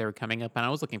twists as they were coming up, and I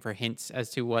was looking for hints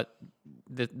as to whether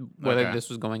this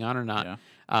was going on or not.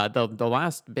 Yeah. The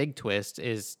last big twist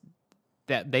is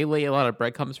that they lay a lot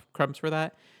of crumbs for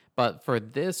that. But for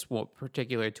this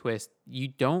particular twist, you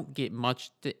don't get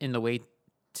much in the way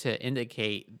to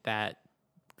indicate that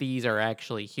these are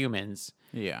actually humans.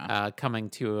 Yeah. Coming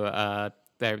to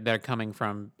they're coming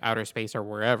from outer space or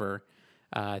wherever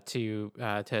to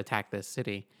attack this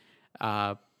city.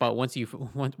 But once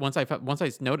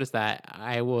I noticed that,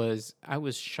 I was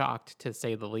shocked, to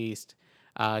say the least.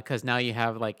 Because now you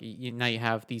have now you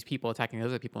have these people attacking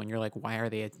other people, and you're like, why are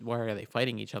they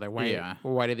fighting each other?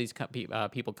 Why do these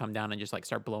people come down and just like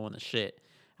start blowing the shit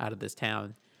out of this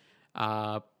town?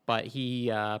 But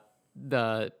the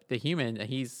human,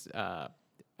 he's I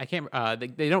can't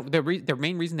they don't their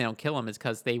main reason they don't kill him is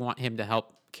because they want him to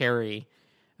help carry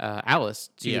Alice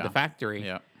to the factory.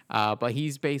 Yeah. But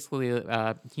he's basically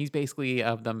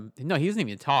of them. No, he doesn't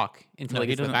even talk until he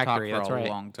gets to the factory. That's right. A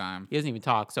long time. He doesn't even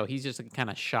talk, so he's just kind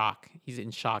of shock. He's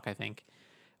in shock, I think.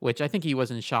 Which I think he was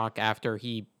in shock after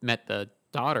he met the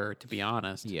daughter, to be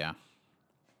honest. Yeah.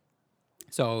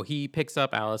 So he picks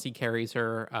up Alice. He carries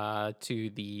her to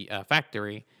the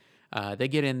factory. They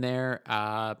get in there.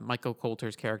 Michael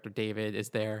Coulter's character David is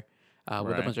there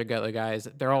with a bunch of other guys.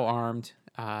 They're all armed.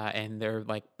 And they're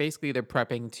basically they're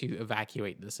prepping to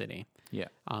evacuate the city. Yeah.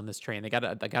 On this train, they got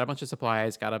a bunch of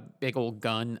supplies, got a big old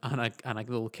gun on a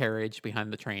little carriage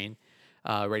behind the train,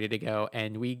 ready to go.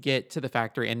 And we get to the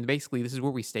factory, and basically this is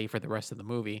where we stay for the rest of the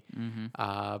movie.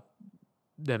 Mm-hmm.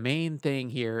 The main thing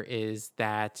here is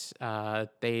that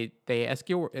they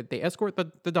escort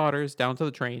the daughters down to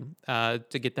the train to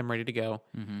get them ready to go.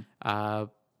 Mm-hmm.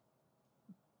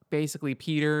 Basically,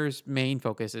 Peter's main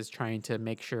focus is trying to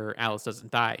make sure Alice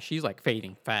doesn't die. She's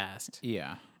fading fast.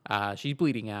 Yeah. She's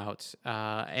bleeding out.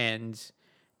 And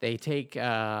they take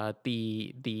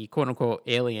the quote unquote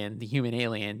alien, the human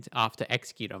alien, off to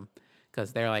execute him,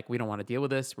 because they're like, we don't want to deal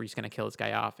with this. We're just gonna kill this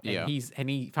guy off. And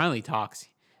he finally talks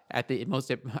at the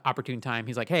most opportune time.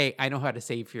 He's like, hey, I know how to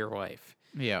save your wife.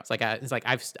 Yeah. It's like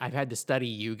I've had to study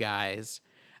you guys.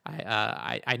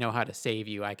 I know how to save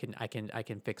you. I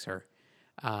can fix her.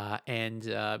 And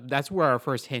that's where our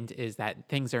first hint is that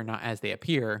things are not as they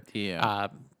appear. Yeah.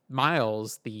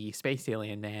 Miles, the space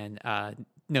alien man,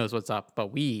 knows what's up,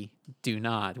 but we do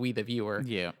not. We, the viewer,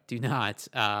 do not.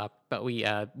 But we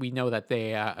know that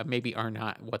they maybe are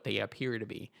not what they appear to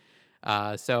be.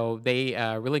 So they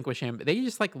relinquish him. They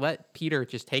just let Peter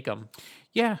just take him.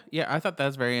 Yeah. I thought that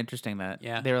was very interesting. That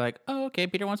they were like, "Oh, okay,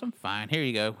 Peter wants him. Fine, here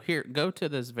you go. Here, go to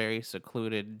this very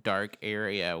secluded, dark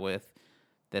area with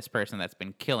this person that's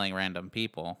been killing random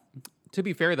people." To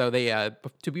be fair though,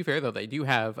 they do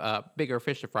have bigger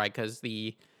fish to fry, because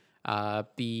the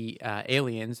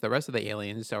aliens, the rest of the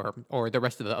aliens, or the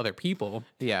rest of the other people,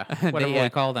 whatever we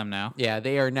call them now,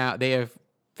 they have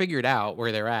figured out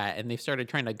where they're at, and they've started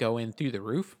trying to go in through the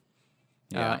roof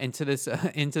into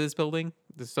this building.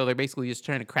 So they're basically just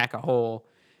trying to crack a hole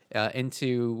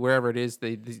into wherever it is.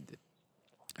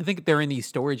 I think they're in these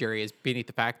storage areas beneath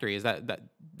the factory.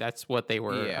 That's what they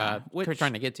were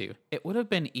trying to get to. It would have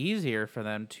been easier for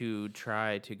them to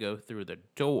try to go through the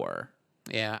door.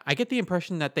 Yeah, I get the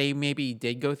impression that they maybe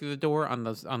did go through the door on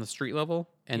the street level,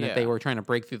 and that they were trying to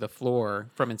break through the floor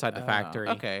from inside the factory.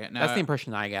 Okay, that's the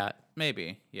impression I got.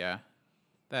 Maybe, yeah,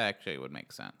 that actually would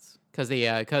make sense.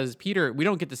 Because Peter, we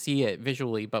don't get to see it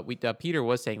visually, but Peter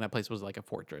was saying that place was like a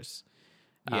fortress.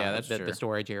 Yeah, that's true. The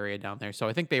storage area down there. So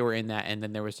I think they were in that, and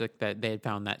then there was that they had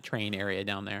found that train area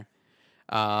down there.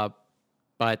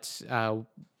 But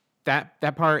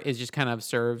that part is just kind of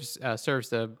serves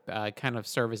to kind of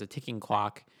serve as a ticking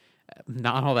clock.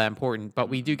 Not all that important, but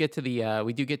we do get to the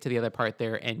other part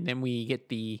there, and then we get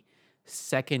the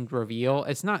second reveal.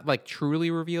 It's not truly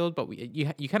revealed, but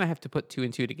you kind of have to put two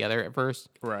and two together at first,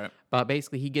 right? But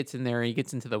basically, he gets in there, he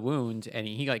gets into the wound, and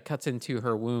he cuts into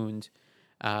her wound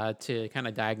to kind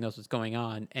of diagnose what's going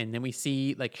on, and then we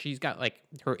see she's got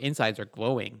her insides are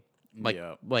glowing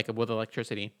with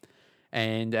electricity.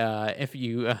 And if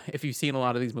you've seen a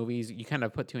lot of these movies, you kind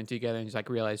of put two and two together and just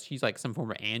realize she's some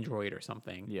form of android or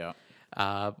something. Yeah.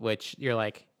 Which you're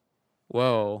like,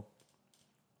 whoa.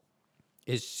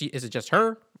 Is it just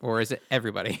her, or is it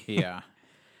everybody? Yeah.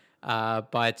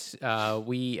 But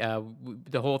the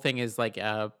whole thing is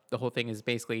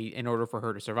basically, in order for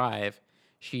her to survive,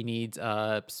 she needs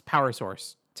a power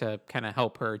source to kind of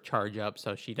help her charge up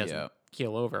so she doesn't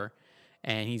keel over.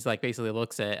 And he's basically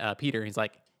looks at Peter, and he's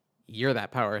like, you're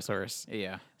that power source.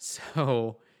 Yeah.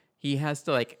 So he has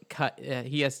to cut.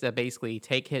 He has to basically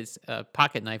take his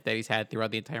pocket knife that he's had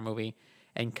throughout the entire movie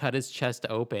and cut his chest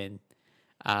open,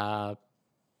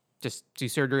 just do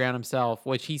surgery on himself.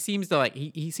 Which he seems to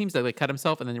he seems to cut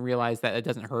himself and then realize that it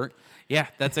doesn't hurt. Yeah,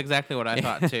 that's exactly what I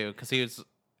thought too. Because he was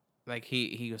like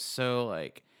he was so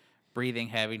like breathing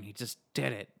heavy, and he just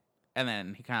did it. And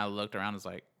then he kind of looked around and was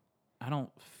like, I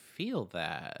don't feel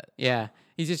that. Yeah,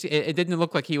 he's just. It didn't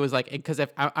look like he was like, because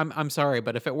if I'm sorry,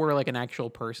 but if it were like an actual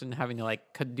person having to like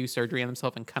do surgery on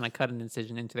themselves and kind of cut an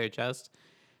incision into their chest,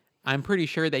 I'm pretty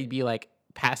sure they'd be like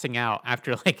passing out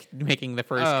after like making the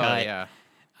first cut. Yeah.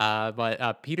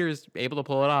 But Peter's able to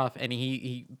pull it off, and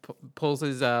he pulls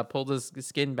his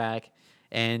skin back,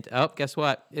 and guess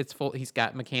what? It's full. He's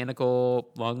got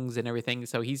mechanical lungs and everything,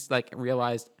 so he's like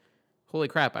realized, holy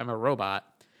crap, I'm a robot.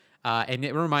 And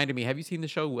it reminded me. Have you seen the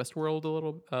show Westworld a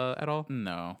little at all?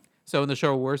 No. So in the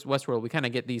show Westworld, we kind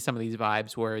of get some of these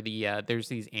vibes where there's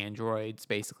these androids.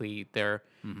 Basically, they're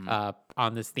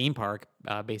on this theme park,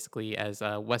 basically as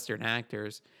Western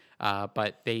actors.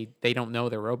 But they don't know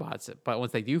they're robots. But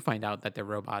once they do find out that they're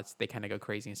robots, they kind of go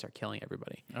crazy and start killing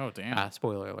everybody. Oh damn!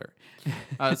 Spoiler alert.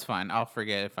 Oh, it's fine. I'll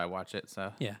forget if I watch it.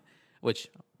 So Yeah, which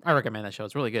I recommend that show.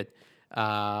 It's really good.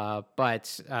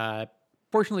 But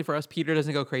fortunately for us, Peter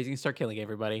doesn't go crazy and start killing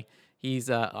everybody.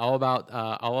 He's all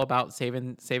about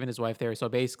saving his wife there. So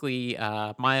basically,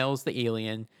 Miles, the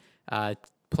alien,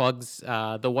 plugs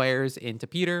the wires into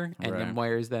Peter and then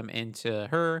wires them into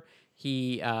her.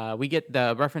 We get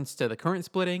the reference to the current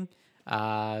splitting.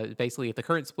 Basically, if the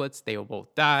current splits, they will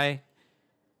both die.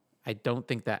 I don't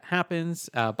think that happens,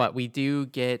 but we do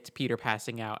get Peter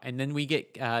passing out, and then we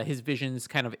get his visions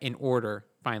kind of in order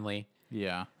finally.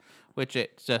 Yeah, which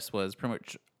it just was pretty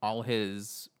much all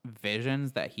his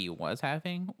visions that he was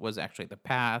having was actually the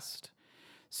past.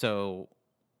 So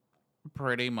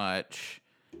pretty much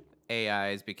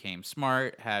AIs became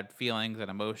smart, had feelings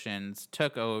and emotions,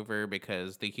 took over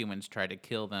because the humans tried to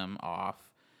kill them off.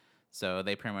 So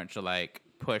they pretty much like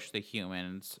push the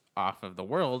humans off of the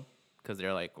world because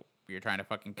they're like, you're trying to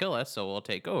fucking kill us, so we'll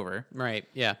take over. Right.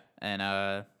 Yeah. And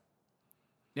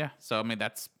yeah. So I mean,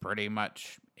 that's pretty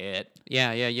much it.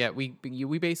 Yeah. We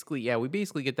basically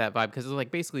get that vibe because it's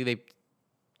like basically they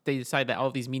decide that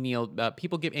all these menial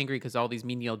people get angry because all these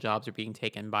menial jobs are being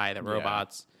taken by the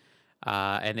robots,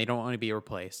 and they don't want to be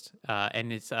replaced.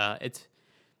 And it's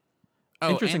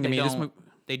interesting to me.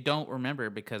 They don't remember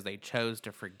because they chose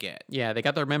to forget. Yeah, they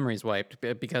got their memories wiped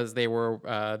because they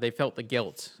felt the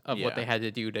guilt of what they had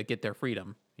to do to get their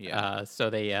freedom. Yeah. So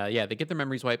they get their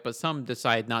memories wiped, but some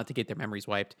decide not to get their memories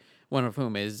wiped. One of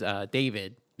whom is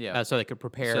David. Yeah. So they could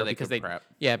prepare because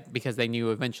they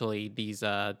knew eventually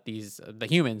the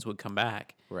humans would come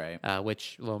back. Right.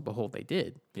 Which lo and behold they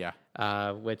did. Yeah.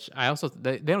 Which I also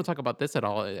they don't talk about this at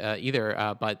all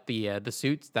either. But the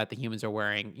suits that the humans are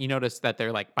wearing, you notice that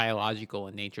they're like biological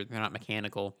in nature; they're not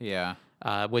mechanical. Yeah.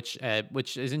 Which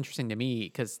is interesting to me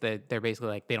because they're basically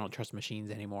like they don't trust machines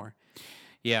anymore.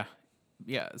 Yeah.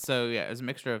 Yeah. So yeah, it's a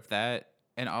mixture of that.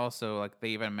 And also, like,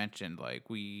 they even mentioned, like,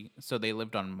 so they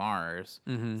lived on Mars.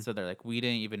 Mm-hmm. So they're like, we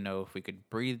didn't even know if we could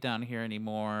breathe down here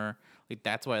anymore. Like,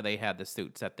 that's why they had the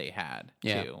suits that they had,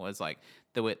 too. Was like,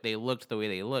 the way they looked.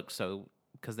 So,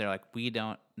 because they're like, we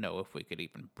don't know if we could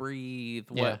even breathe.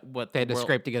 What they had to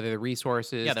scrape together the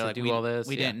resources to like, do all this.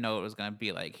 We didn't know it was going to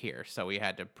be like here. So we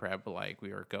had to prep, like,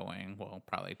 we were going, well,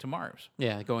 probably to Mars.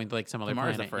 Yeah, going to, like, some other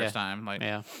planet. Mars the first time. Like,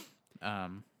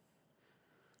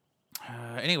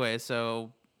 anyway,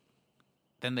 so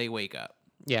then they wake up.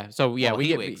 Yeah. So yeah,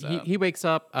 he wakes up. He wakes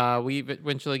up. We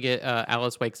eventually get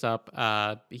Alice wakes up.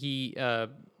 Miles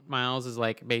is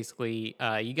like basically,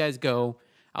 you guys go.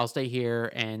 I'll stay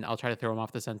here and I'll try to throw him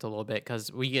off the scent a little bit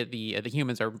because we get the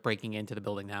humans are breaking into the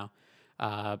building now.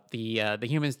 The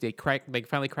humans they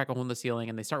finally crack a hole in the ceiling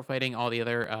and they start fighting all the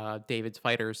other David's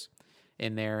fighters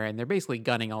in there, and they're basically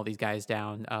gunning all these guys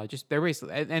down. They're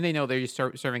basically, and they know they're just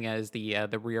serving as the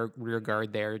rear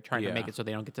guard there, trying to make it so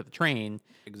they don't get to the train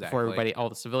before all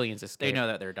the civilians escape. They know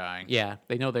that they're dying. Yeah,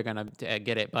 they know they're gonna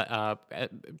get it, but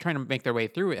trying to make their way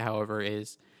through it, however,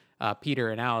 is Peter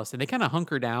and Alice, and they kind of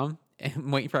hunker down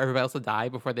and wait for everybody else to die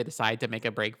before they decide to make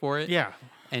a break for it. Yeah,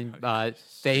 and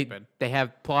they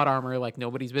have plot armor like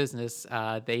nobody's business.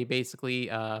 They basically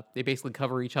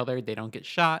cover each other. They don't get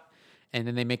shot. And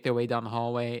then they make their way down the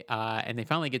hallway, and they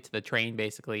finally get to the train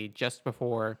basically just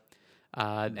before,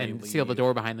 and seal the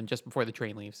door behind them just before the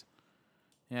train leaves.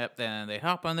 Yep. Then they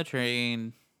hop on the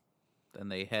train. Then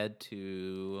they head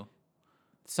to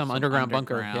some underground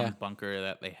bunker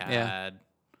that they had. Yeah.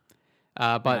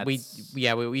 But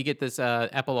we get this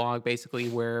epilogue basically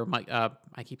where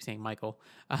I keep saying Michael,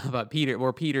 but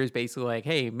Peter's basically like,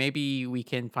 hey, maybe we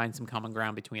can find some common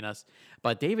ground between us.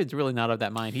 But David's really not of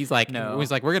that mind. He's like,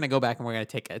 we're gonna go back and we're gonna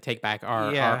take back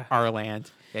our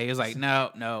land. Yeah, he was like,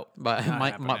 no.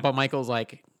 But Michael's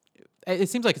like, it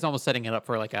seems like it's almost setting it up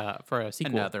for like a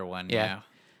sequel. Another one. Yeah.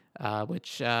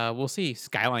 which we'll see.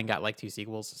 Skyline got like 2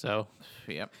 sequels, so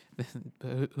Yep.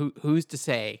 who's to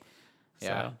say?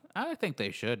 Yeah, So, I think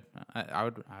they should. I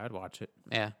would watch it.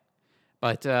 yeah.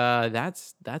 But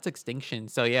that's Extinction.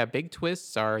 So yeah, big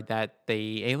twists are that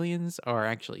the aliens are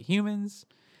actually humans,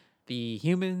 the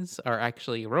humans are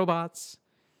actually robots,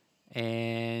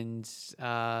 and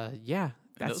yeah,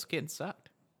 And those that's kids sucked.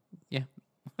 yeah.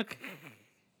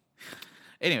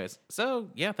 Anyways, so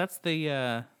yeah, that's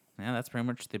pretty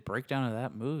much the breakdown of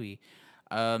that movie.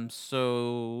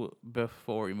 So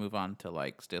before we move on to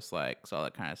likes, dislikes, all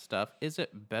that kind of stuff, is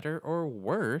it better or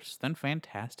worse than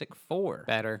Fantastic Four?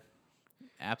 Better.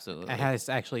 Absolutely. It has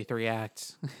actually 3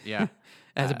 acts. Yeah. It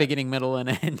has a beginning, middle, and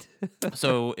end.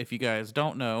 So if you guys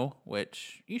don't know,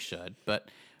 which you should,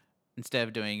 but instead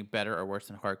of doing better or worse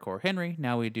than Hardcore Henry,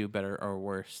 now we do better or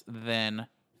worse than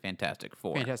Fantastic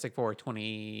Four. Fantastic Four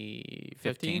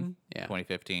 2015? Yeah.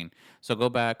 2015. So go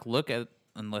back, look at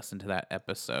and listen to that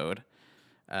episode.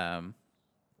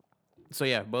 So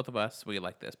yeah, both of us, we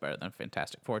like this better than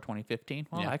Fantastic Four 2015.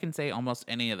 Well, Yeah. I can say almost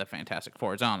any of the Fantastic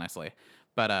Fours, honestly.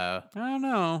 But I don't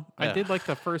know. I did like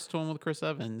the first one with Chris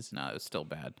Evans. no, it's still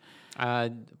bad.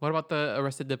 What about the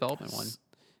Arrested Development one?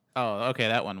 Oh, okay,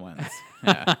 that one wins.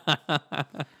 Yeah.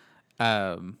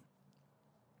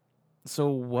 So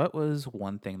what was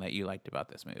one thing that you liked about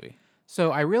this movie?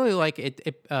 So I really like it.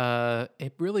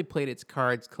 It really played its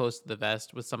cards close to the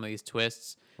vest with some of these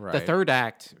twists. The Right. third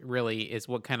act really is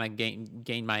what kind of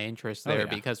gained my interest there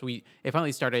yeah. because we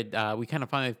finally started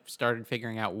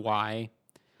figuring out why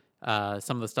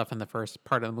some of the stuff in the first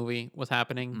part of the movie was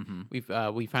happening.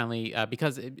 We finally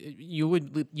because you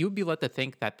would be led to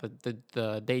think that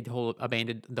they'd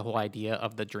abandoned the whole idea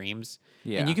of the dreams,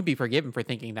 Yeah. and you could be forgiven for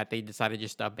thinking that they decided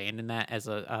just to abandon that as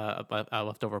a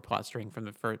leftover plot string from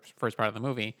the first part of the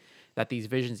movie. That these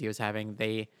visions he was having,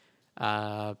 they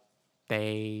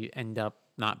end up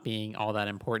not being all that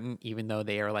important, even though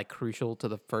they are like crucial to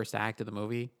the first act of the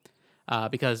movie.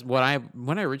 Because when I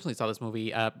originally saw this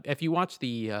movie, if you watch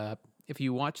the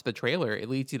trailer, it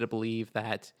leads you to believe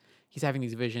that he's having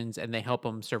these visions and they help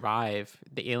him survive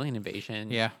the alien invasion.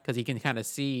 Yeah. because he can kind of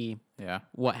see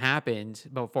what happened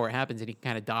before it happens, and he can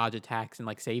kind of dodge attacks and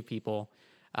like save people.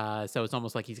 So it's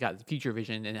almost like he's got future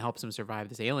vision and it helps him survive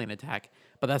this alien attack.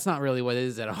 But that's not really what it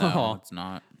is at all. No, it's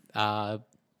not.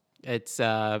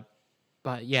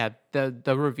 But yeah,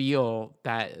 the reveal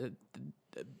that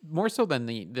more so than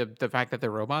the fact that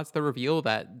they're robots, the reveal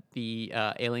that the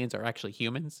aliens are actually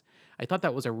humans, I thought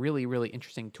that was a really, really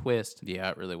interesting twist.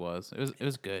 Yeah, it really was. It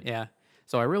was good. Yeah.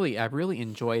 So I really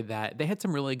enjoyed that. They had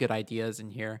some really good ideas in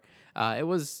here. It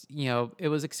was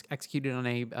executed on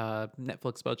a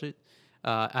Netflix budget.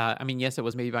 I mean, yes, it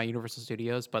was made by Universal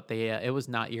Studios, but it was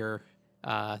not your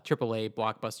AAA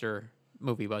blockbuster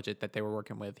movie budget that they were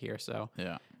working with here. So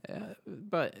Yeah.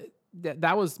 but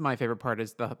that was my favorite part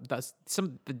is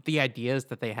the ideas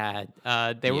that they had.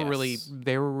 They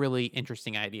were really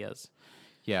interesting ideas.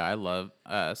 Yeah, I love.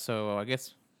 So I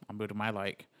guess I'll move to my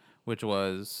like, which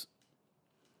was,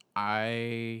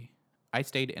 I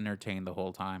stayed entertained the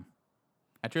whole time.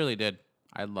 I truly did.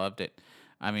 I loved it.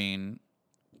 I mean,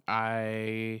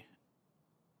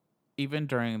 even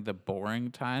during the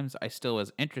boring times, I still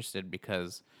was interested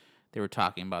because they were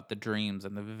talking about the dreams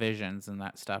and the visions and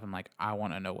that stuff. I'm like, I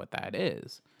want to know what that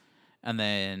is. And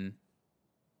then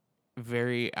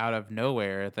very out of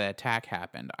nowhere, the attack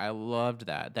happened. I loved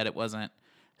that it wasn't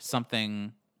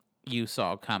something you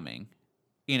saw coming,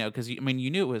 because you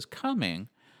knew it was coming,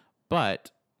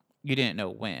 but you didn't know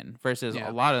when. Versus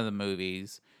a lot of the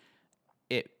movies,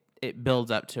 it builds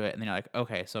up to it, and then you're like,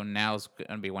 okay, so now's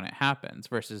gonna be when it happens.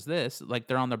 Versus this, like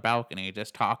they're on their balcony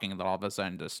just talking, and all of a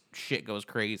sudden, just shit goes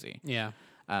crazy. Yeah.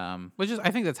 Which is,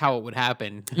 I think that's how it would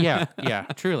happen. Yeah,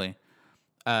 truly.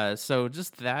 So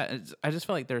just that, I just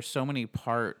feel like there's so many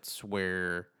parts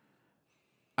where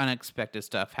unexpected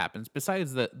stuff happens.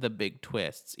 Besides the big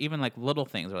twists, even like little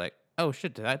things are like, oh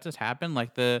shit, did that just happen?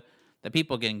 Like the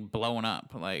people getting blown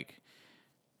up, like.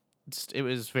 It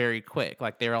was very quick.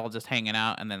 Like they were all just hanging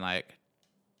out, and then like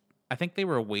I think they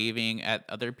were waving at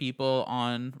other people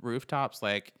on rooftops,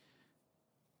 like,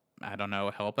 I don't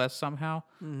know, help us somehow.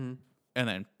 Mm-hmm. And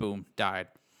then boom, died.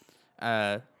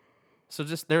 So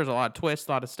just there's a lot of twists,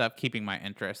 a lot of stuff keeping my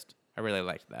interest. I really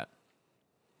liked that.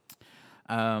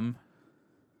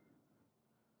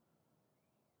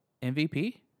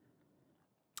 MVP?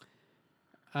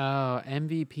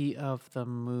 MVP of the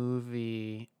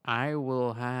movie. I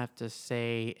will have to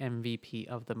say MVP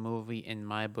of the movie in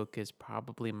my book is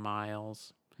probably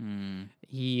Miles.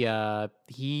 He's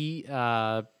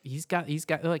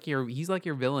like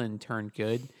your villain turned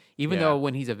good, Even though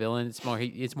when he's a villain,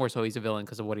 it's more so he's a villain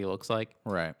because of what he looks like.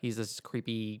 Right. He's this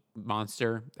creepy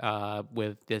monster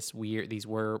with these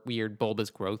weird bulbous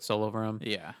growths all over him.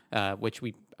 Yeah. Which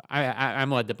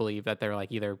I'm led to believe that they're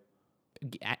like either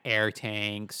air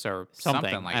tanks or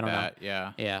something like I don't that. know.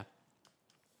 Yeah. Yeah.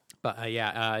 But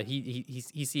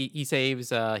he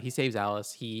saves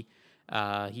Alice. He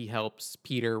helps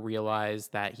Peter realize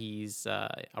that he's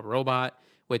a robot,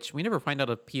 which we never find out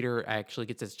if Peter actually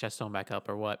gets his chest sewn back up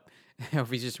or what, or if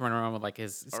he's just running around with like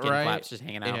his skin flaps just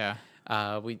hanging out. Yeah.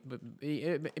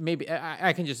 Maybe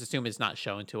I can just assume it's not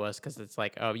shown to us because it's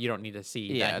like, oh, you don't need to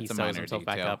see that he sews himself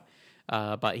back up.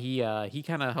 But he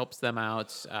kind of helps them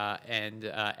out, and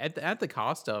at the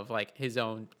cost of like his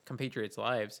own compatriots'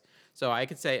 lives. So I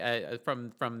could say,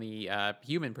 from the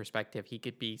human perspective, he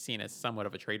could be seen as somewhat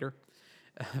of a traitor.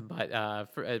 But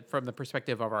from the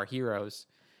perspective of our heroes,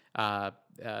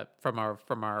 from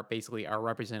our basically our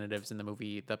representatives in the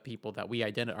movie, the people that we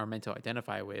are meant to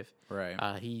identify with,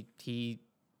 right? He's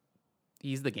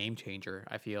the game changer,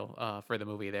 I feel, for the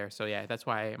movie there. So yeah, that's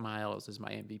why Miles is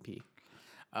my MVP.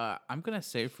 I'm gonna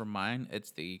say for mine,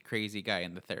 it's the crazy guy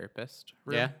in the therapist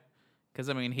room. Yeah, because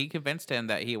I mean, he convinced him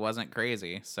that he wasn't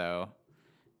crazy, so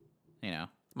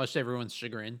much to everyone's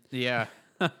chagrin. Yeah,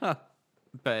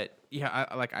 but yeah,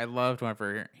 I loved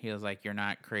whenever he was like, "You're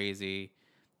not crazy.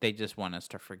 They just want us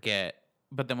to forget."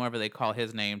 But then whenever they call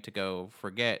his name to go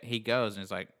forget, he goes and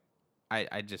he's like,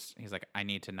 he's like, "I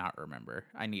need to not remember.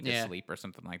 I need to sleep," or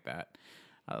something like that.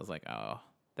 I was like, "Oh,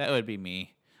 that would be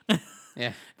me."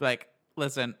 Yeah, like.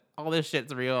 Listen, all this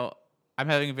shit's real. I'm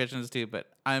having visions too, but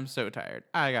I'm so tired.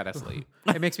 I gotta sleep.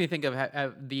 It makes me think of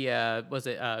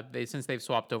since they've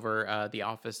swapped over The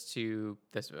Office to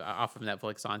this off of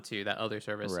Netflix onto that other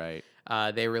service, right?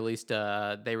 They released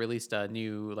a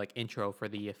new like intro for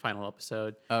the final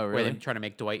episode. Oh, really? Where they're trying to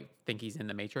make Dwight think he's in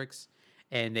the Matrix,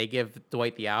 and they give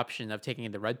Dwight the option of taking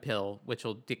the red pill, which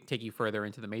will take you further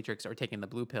into the Matrix, or taking the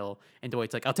blue pill. And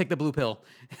Dwight's like, "I'll take the blue pill."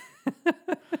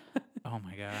 Oh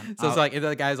my god! So it's like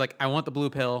the guy's like, "I want the blue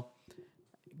pill.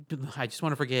 I just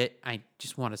want to forget. I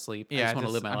just want to sleep. I just want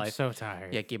to live my life. I'm so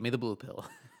tired." Yeah, give me the blue pill.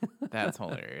 That's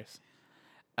hilarious.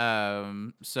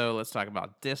 So let's talk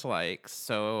about dislikes.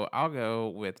 So I'll go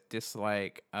with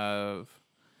dislike of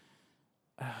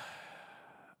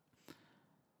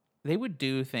they would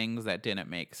do things that didn't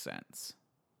make sense,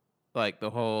 like the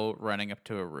whole running up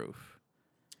to a roof.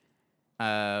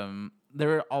 There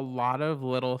were a lot of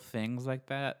little things like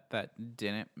that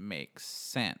didn't make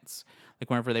sense. Like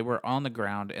whenever they were on the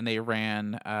ground and they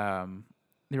were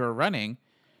running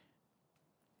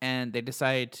and they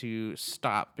decided to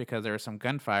stop because there was some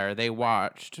gunfire. They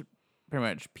watched pretty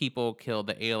much people kill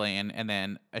the alien and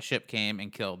then a ship came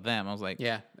and killed them. I was like,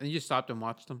 yeah. And you just stopped and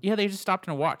watched them? Yeah, they just stopped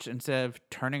and watched instead of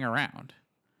turning around.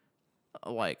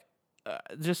 Like,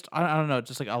 just, I don't know,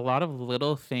 just like a lot of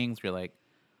little things where like,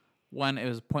 one, it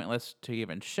was pointless to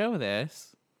even show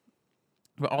this,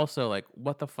 but also like,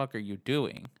 what the fuck are you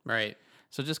doing? Right.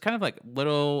 So just kind of like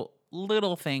little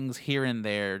things here and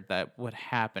there that would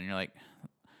happen. You're like,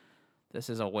 this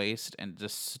is a waste and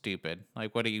just stupid.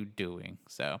 Like, what are you doing?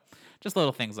 So just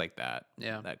little things like that.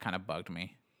 Yeah. That kind of bugged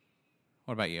me.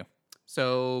 What about you?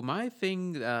 So my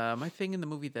thing in the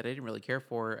movie that I didn't really care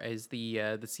for is the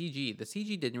CG. The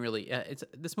CG didn't really.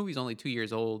 This movie's only 2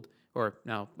 years old, or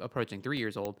now approaching 3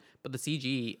 years old. But the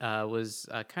CG was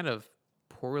kind of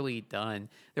poorly done.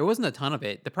 There wasn't a ton of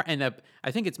it.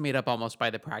 I think it's made up almost by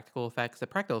the practical effects. The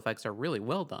practical effects are really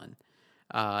well done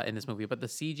in this movie, but the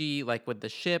CG, like with the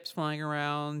ships flying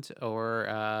around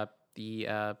or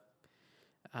the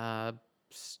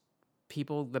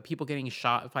people getting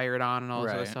fired on and all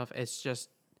this other stuff, it's just,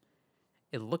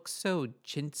 it looks so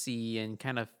chintzy and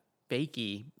kind of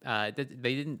fakey.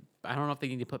 They didn't. I don't know if they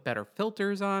need to put better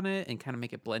filters on it and kind of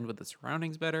make it blend with the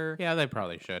surroundings better. Yeah, they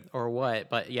probably should. Or what?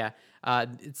 But yeah,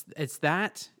 it's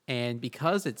that, and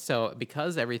because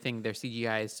everything their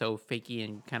CGI is so fakey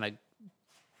and kind of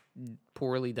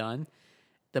poorly done,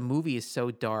 the movie is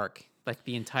so dark. Like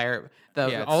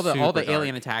all the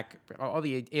alien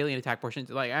attack portions,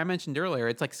 like I mentioned earlier,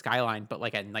 it's like Skyline, but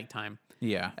like at nighttime.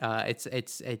 Yeah.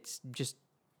 It's just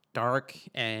dark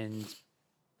and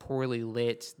poorly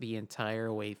lit the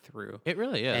entire way through. It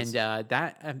really is. And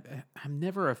I'm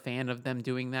never a fan of them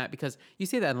doing that, because you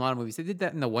see that in a lot of movies. They did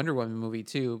that in the Wonder Woman movie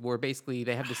too, where basically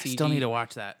they have the CG. I still need to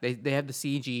watch that. They have the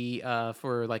CG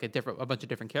for like a bunch of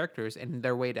different characters, and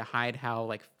their way to hide how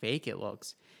like fake it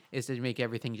looks is to make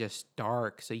everything just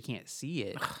dark so you can't see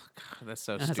it. Oh, God, that's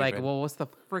so stupid. It's like, well, what's the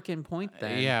freaking point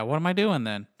then? Yeah, what am I doing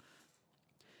then?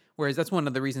 Whereas that's one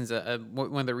of the reasons.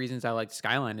 One of the reasons I liked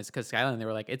Skyline is because Skyline, they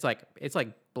were like, it's like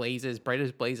blazes, bright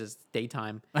as blazes,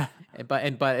 daytime, but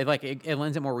it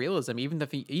lends it more realism. Even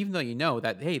though you know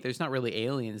that, hey, there's not really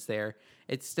aliens there,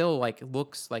 it still like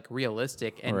looks like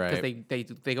realistic, and because Right.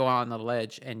 they go out on the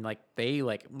ledge and like they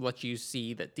like let you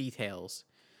see the details.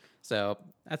 So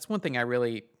that's one thing I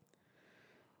really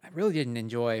didn't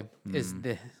enjoy is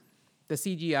the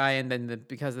CGI, and then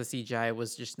because the CGI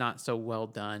was just not so well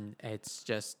done, it's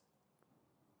just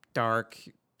dark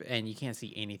and you can't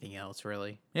see anything else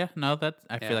really. Yeah, no,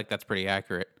 I feel Yeah. like that's pretty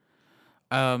accurate.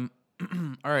 Um,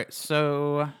 all right,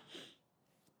 so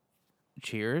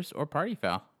Cheers or Party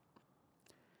Foul?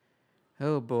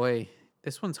 Oh boy,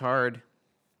 this one's hard.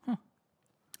 Huh.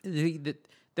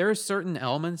 There are certain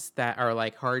elements that are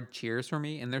like hard cheers for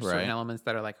me, and there's certain Right. elements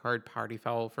that are like hard party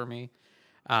foul for me.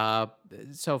 Uh,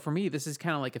 so for me, this is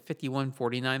kind of like a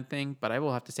 51-49 thing, but I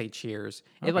will have to say cheers.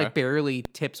 It Okay. like barely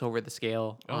tips over the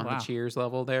scale Oh, on the wow. cheers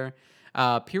level there.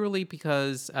 Purely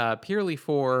because, purely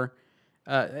for,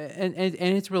 and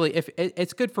it's really, if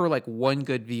it's good for like one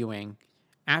good viewing.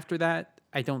 After that,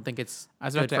 I don't think it's I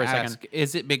was about good to for a second. ask,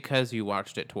 is it because you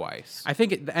watched it twice? I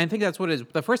think that's what it is.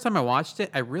 The first time I watched it,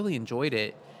 I really enjoyed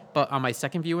it. But on my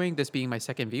second viewing, this being my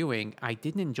second viewing, I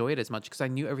didn't enjoy it as much because I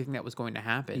knew everything that was going to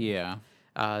happen. Yeah.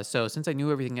 So since I knew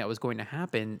everything that was going to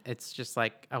happen, it's just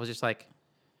like I was just like,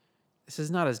 this is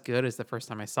not as good as the first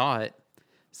time I saw it.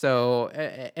 So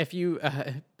if you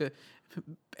haven't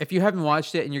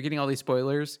watched it and you're getting all these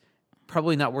spoilers,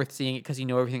 probably not worth seeing it because you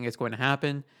know everything that's going to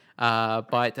happen.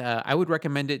 But I would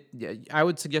recommend it. I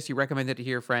would suggest you recommend it to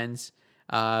your friends.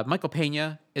 Michael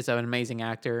Pena is an amazing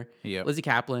actor. Yep. Lizzie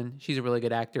Kaplan, she's a really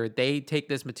good actor. They take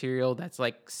this material that's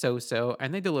like so,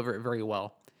 and they deliver it very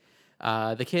well.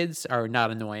 The kids are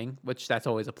not annoying, which that's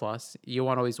always a plus. You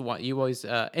always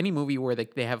any movie where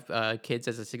they have kids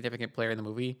as a significant player in the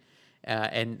movie,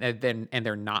 and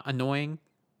they're not annoying,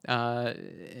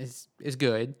 is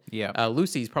good. Yep.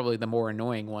 Lucy's probably the more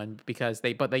annoying one because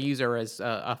they use her as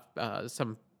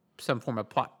some form of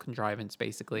plot contrivance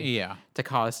basically Yeah. to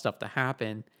cause stuff to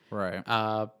happen. Right.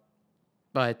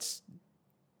 But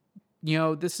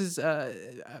this is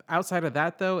outside of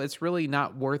that though, it's really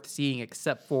not worth seeing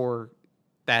except for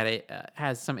that it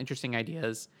has some interesting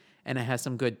ideas and it has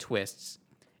some good twists.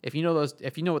 If you know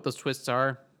what those twists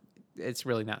are, it's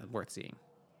really not worth seeing.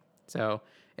 So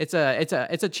it's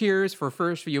a cheers for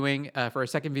first viewing. For a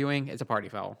second viewing, it's a party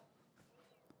foul.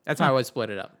 That's how I would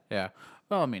split it up. Yeah.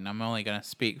 Well, I mean, I'm only going to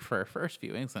speak for first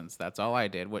viewing since that's all I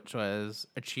did, which was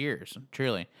a Cheers,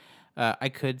 truly. I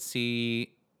could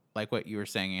see, like what you were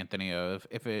saying, Anthony, of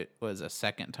if it was a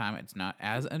second time, it's not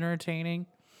as entertaining.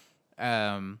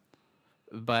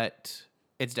 But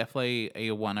it's definitely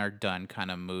a one or done kind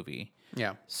of movie.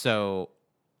 Yeah. So,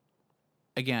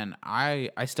 again, I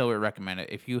still would recommend it.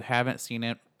 If you haven't seen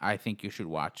it, I think you should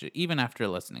watch it, even after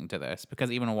listening to this,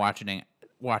 because even watching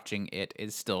it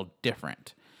is still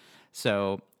different.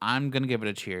 So I'm gonna give it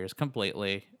a cheers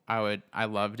completely. I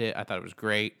loved it. I thought it was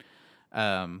great.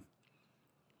 But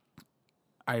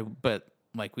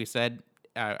like we said,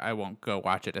 I won't go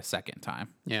watch it a second time.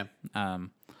 Yeah.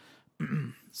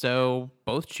 So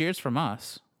both cheers from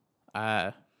us,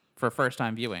 for first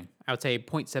time viewing. I would say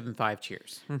 0.75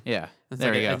 cheers. Yeah, It's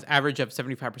there like you go. an average of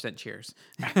 75% cheers.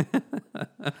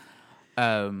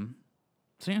 So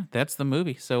yeah, that's the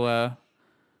movie. So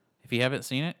if you haven't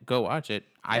seen it, go watch it.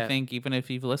 I Yeah. think even if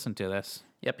you've listened to this,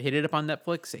 Yep, hit it up on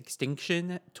Netflix.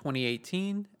 Extinction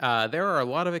 2018. There are a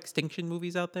lot of Extinction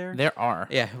movies out there. there are.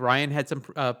 Yeah, Ryan had some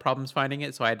problems finding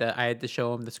it, so I had to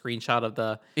show him the screenshot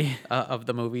of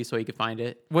the movie so he could find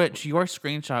it. Which your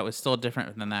screenshot was still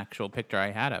different than the actual picture I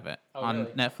had of it on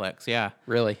really? Netflix. Yeah.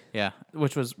 Really? Yeah.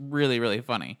 Which was really, really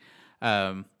funny.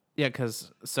 Yeah,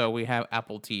 because so we have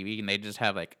Apple TV and they just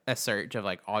have like a search of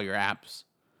like all your apps.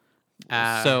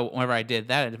 So whenever I did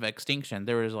that at Extinction,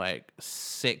 there was like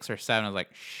 6 or 7. I was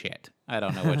like, shit, I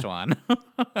don't know which one.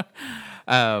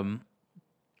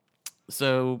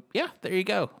 So yeah, there you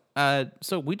go.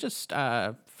 So we just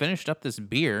finished up this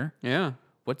beer. Yeah.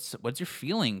 What's your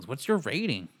feelings? What's your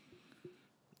rating?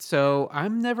 So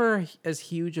I'm never as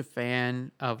huge a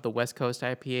fan of the West Coast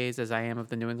IPAs as I am of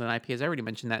the New England IPAs. I already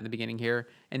mentioned that in the beginning here.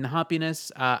 And the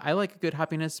hoppiness, I like a good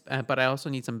hoppiness, but I also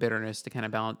need some bitterness to kind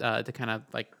of balance, to kind of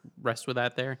like rest with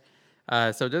that there.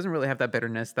 So it doesn't really have that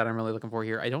bitterness that I'm really looking for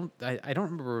here. I don't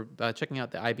remember checking out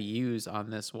the IBUs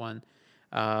on this one,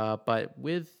 but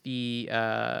with the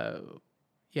no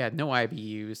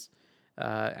IBUs.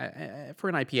 For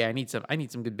an IPA, I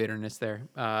need some good bitterness there.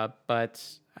 But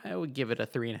I would give it a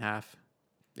 3.5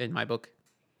 in my book.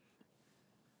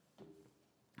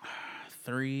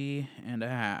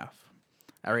 3.5.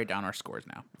 I write down our scores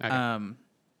now. Okay.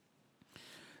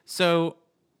 So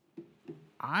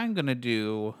I'm gonna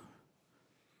do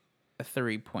a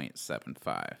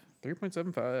 3.75.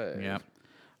 3.75. Yep.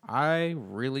 I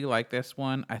really like this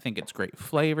one. I think it's great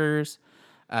flavors.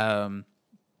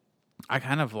 I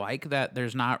kind of like that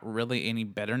there's not really any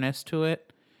bitterness to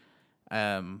it.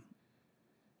 Now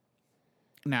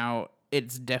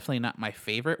it's definitely not my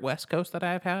favorite West Coast that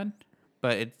I've had,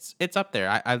 but it's up there.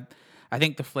 I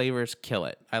think the flavors kill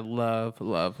it. I love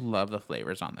the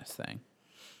flavors on this thing.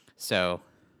 So,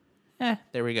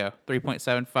 there we go.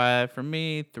 3.75 for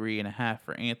me, 3.5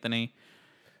 for Anthony.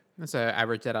 Let's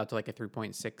average that out to like a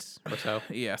 3.6 or so.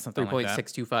 Yeah, something like that.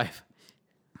 3.625.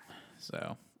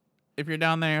 So, if you're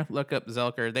down there, look up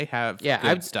Zelker. They have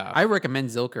good stuff. I recommend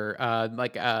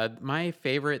Zilker. My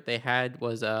favorite they had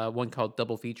was one called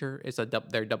Double Feature. It's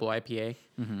their double IPA,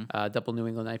 double New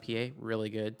England IPA. Really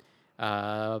good.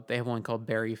 They have one called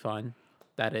Berry Fun.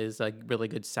 That is a really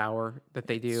good sour that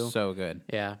they do. So good.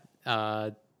 Yeah.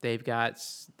 They've got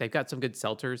some good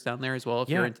seltzers down there as well. If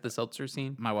you're into the seltzer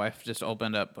scene. My wife just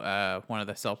opened up one of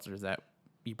the seltzers that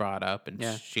you brought up, and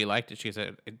she liked it. She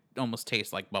said it almost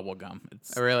tastes like bubble gum.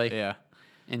 It's really yeah,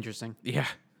 interesting. Yeah.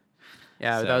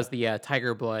 So. That was the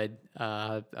Tiger Blood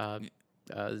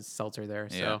seltzer there.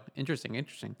 So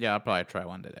interesting. Yeah, I'll probably try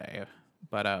one today.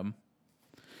 But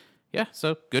yeah.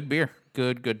 So good beer,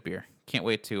 good beer. Can't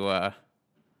wait to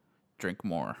drink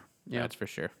more. Yeah, that's for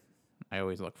sure. I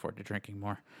always look forward to drinking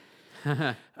more.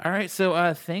 All right,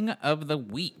 so thing of the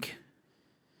week.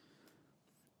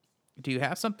 Do you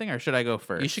have something, or should I go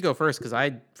first? You should go first because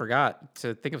I forgot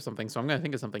to think of something, so I'm going to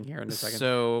think of something here in a second.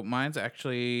 So mine's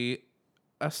actually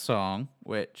a song,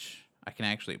 which I can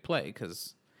actually play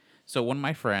so one of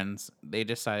my friends, they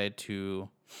decided to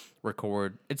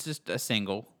record. It's just a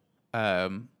single.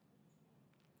 It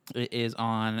is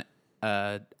on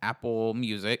Apple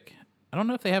Music. I don't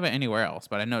know if they have it anywhere else,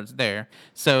 but I know it's there.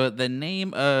 So the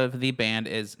name of the band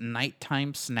is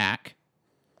Nighttime Snack,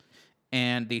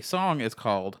 and the song is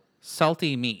called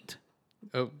Salty Meat.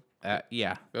 Oh.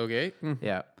 Yeah. Okay.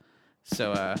 Yeah.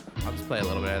 So I'll just play a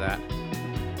little bit of that.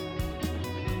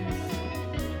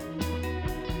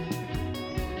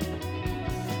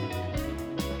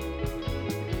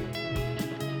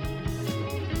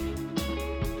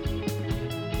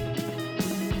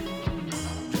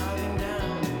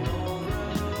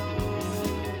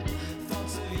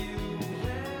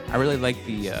 I really like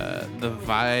the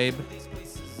vibe,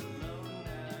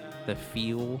 the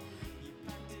feel.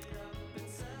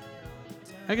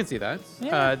 I can see that.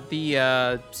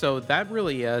 Yeah. So that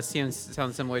really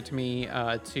sounds similar to me.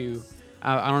 To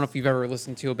I don't know if you've ever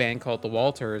listened to a band called The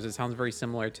Walters. It sounds very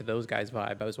similar to those guys'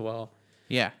 vibe as well.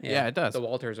 Yeah, it does. The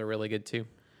Walters are really good too.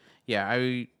 Yeah,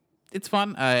 it's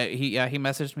fun. He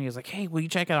messaged me. He was like, "Hey, will you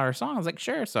check out our song?" I was like,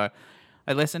 "Sure." So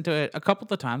I listened to it a couple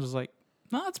of times. I was like,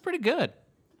 "No, it's pretty good.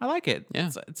 I like it.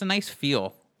 Yeah, it's a nice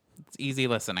feel. It's easy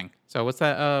listening." So what's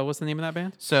that? What's the name of that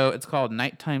band? So it's called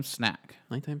Nighttime Snack.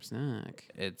 Nighttime Snack.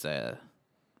 It's a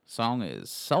song is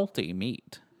Salty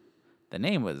Meat. The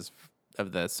name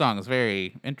of the song is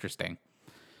very interesting.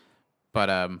 But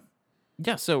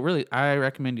yeah. So really, I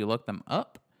recommend you look them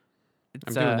up.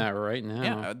 I'm doing that right now.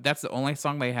 Yeah, that's the only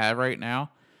song they have right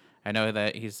now. I know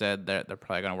that he said that they're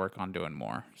probably going to work on doing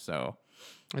more. So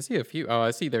I see a few. Oh,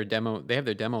 I see their demo. They have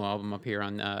their demo album up here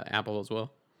on Apple as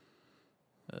well.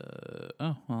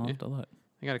 I'll have to look.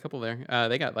 They got a couple there.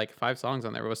 They got like 5 songs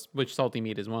on there, which Salty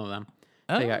Meat is one of them.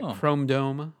 Oh. They got Chrome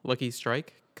Dome, Lucky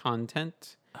Strike,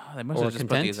 Content, they must have just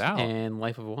put these out, and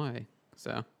Life of Y.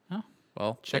 So,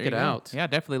 well, check it out. Yeah,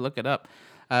 definitely look it up.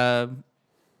 I'm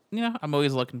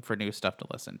always looking for new stuff to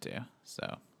listen to.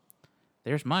 So,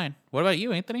 there's mine. What about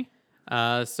you, Anthony?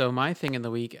 So my thing in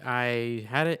the week, I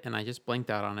had it and I just blanked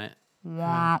out on it.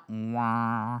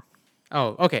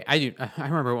 Oh, okay. I do. I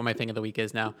remember what my thing of the week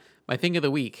is now. My thing of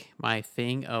the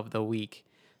week.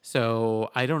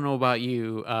 So I don't know about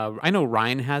you. I know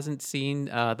Ryan hasn't seen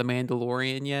The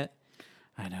Mandalorian yet.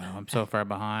 I know. I'm so far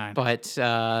behind. But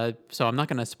so I'm not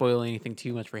going to spoil anything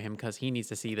too much for him because he needs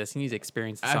to see this. He needs to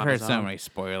experience this. I've heard so many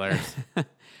spoilers.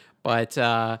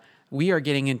 But we are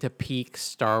getting into peak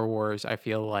Star Wars, I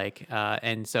feel like.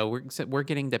 And so we're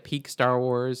getting to peak Star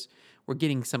Wars. We're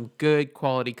getting some good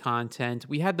quality content.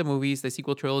 We had the movies, the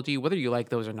sequel trilogy, whether you like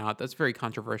those or not. That's very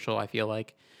controversial, I feel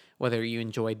like, whether you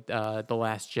enjoyed The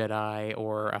Last Jedi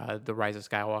or The Rise of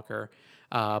Skywalker.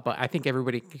 But I think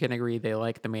everybody can agree they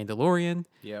like The Mandalorian.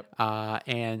 Yep.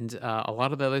 And a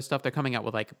lot of the other stuff, they're coming out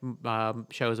with like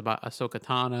shows about Ahsoka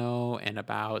Tano and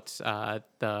about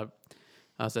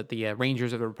was at the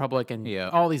Rangers of the Republic and Yeah.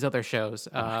 all these other shows,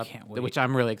 I can't wait. which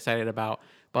I'm really excited about.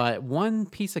 But one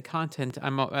piece of content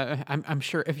I'm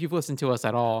sure if you've listened to us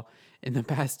at all in the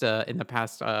past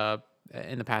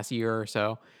year or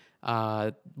so,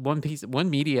 one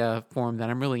media form that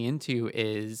I'm really into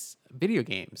is video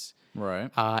games. Right.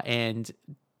 And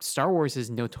Star Wars is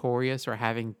notorious for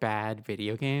having bad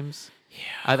video games.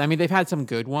 Yeah. I mean, they've had some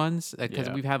good ones because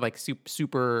we've had like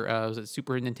Super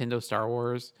Nintendo Star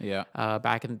Wars. Yeah.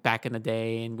 Back in the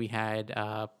day, and we had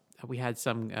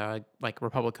some like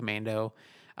Republic Commando.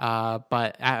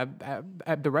 But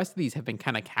the rest of these have been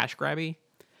kind of cash grabby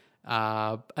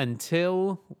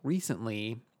until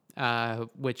recently,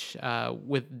 which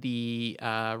with the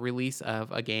release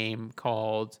of a game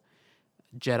called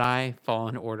Jedi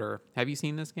Fallen Order. Have you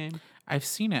seen this game? I've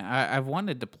seen it. I've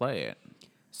wanted to play it.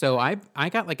 So I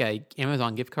got like a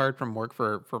Amazon gift card from work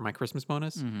for my Christmas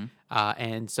bonus,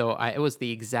 and so it was the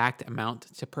exact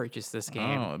amount to purchase this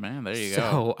game. Oh man, there you go.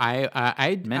 So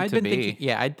I'd Meant to been be.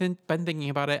 thinking, I'd been thinking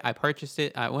about it. I purchased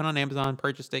it. I went on Amazon,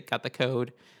 purchased it, got the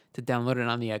code to download it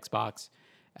on the Xbox,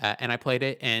 and I played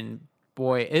it. And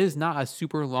boy, it is not a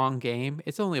super long game.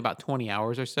 It's only about 20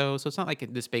 hours or so, so it's not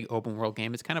like this big open world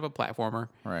game. It's kind of a platformer.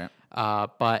 Right.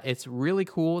 But it's really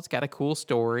cool. It's got a cool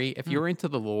story. If you're into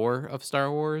the lore of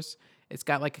Star Wars, it's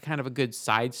got like a kind of a good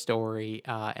side story.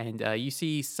 And you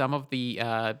see some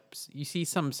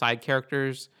side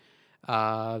characters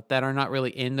that are not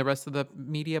really in the rest of the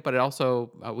media, but it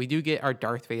also we do get our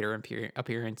Darth Vader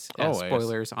appearance.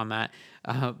 Spoilers on that.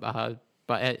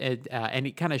 But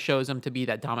it kind of shows him to be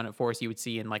that dominant force you would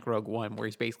see in like Rogue One, where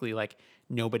he's basically like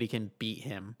nobody can beat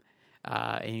him,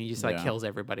 and he just like kills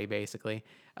everybody basically.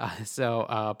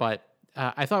 But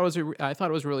I thought it was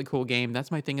a really cool game. That's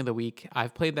my thing of the week.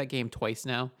 I've played that game twice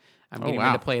now. I'm getting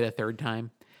ready to play it a third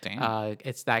time. Damn.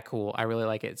 It's that cool. I really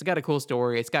like it. It's got a cool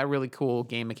story. It's got really cool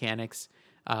game mechanics.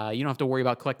 You don't have to worry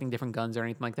about collecting different guns or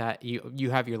anything like that. You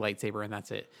have your lightsaber and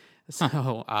that's it.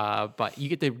 So, but you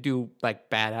get to do like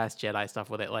badass Jedi stuff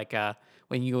with it. Like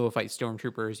when you go fight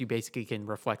stormtroopers, you basically can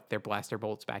reflect their blaster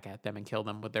bolts back at them and kill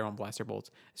them with their own blaster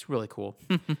bolts. It's really cool.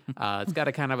 It's got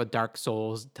a kind of a Dark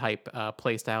Souls type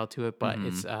play style to it, but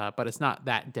it's not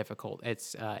that difficult.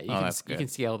 It's you can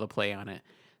scale the play on it.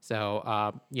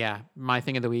 So my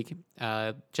thing of the week,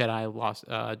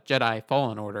 Jedi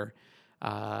Fallen Order.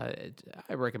 I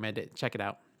recommend it. Check it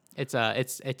out. It's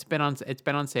been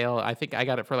on sale. I think I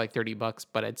got it for like $30,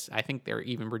 but I think they're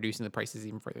even reducing the prices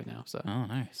even further now. So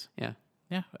nice. Yeah.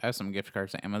 I have some gift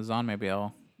cards to Amazon. Maybe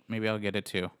I'll get it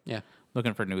too. Yeah.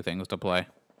 Looking for new things to play.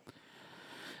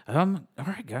 All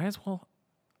right, guys. Well,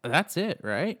 that's it,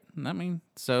 right? I mean,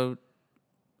 so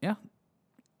yeah.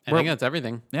 I think that's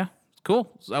everything. Yeah.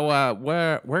 Cool. So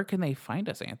where can they find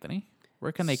us, Anthony?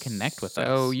 Where can they connect with us?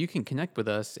 So you can connect with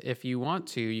us if you want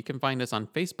to. You can find us on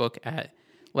Facebook at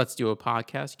Let's Do a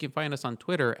Podcast. You can find us on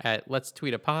Twitter at Let's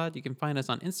Tweet a Pod. You can find us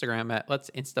on Instagram at Let's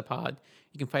Instapod.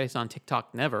 You can find us on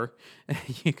TikTok, never.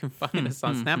 You can find us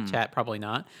on Snapchat, probably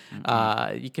not.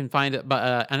 You can find it,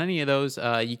 but on any of those,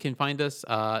 you can find us.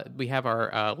 We have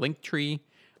our Linktree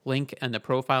link and the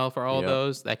profile for all of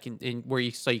those that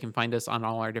so you can find us on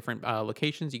all our different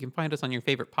locations. You can find us on your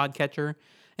favorite podcatcher,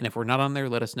 and if we're not on there,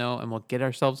 let us know, and we'll get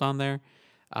ourselves on there.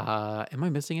 Am I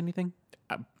missing anything?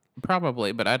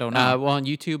 Probably, but I don't know. Well, on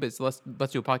YouTube, it's Let's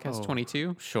Do a Podcast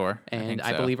 22. Sure. And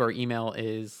I believe our email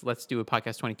is Let's Do a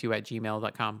Podcast 22 at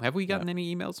gmail.com. Have we gotten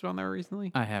any emails from there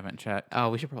recently? I haven't checked. Oh,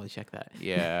 we should probably check that.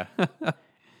 Yeah.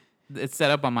 It's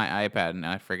set up on my iPad, and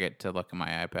I forget to look at my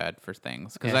iPad for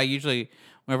things. Because I usually,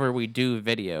 whenever we do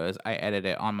videos, I edit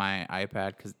it on my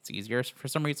iPad because it's easier for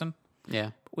some reason.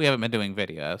 Yeah. We haven't been doing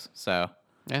videos, so.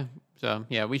 Yeah. So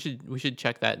yeah, we should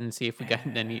check that and see if we got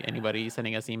anybody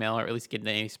sending us email, or at least getting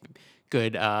any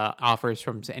good offers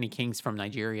from any kings from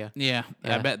Nigeria. Yeah,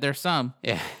 I bet there's some.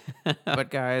 Yeah.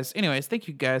 But guys, anyways, thank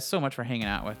you guys so much for hanging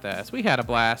out with us. We had a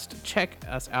blast. Check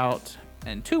us out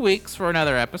in 2 weeks for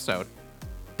another episode.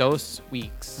 2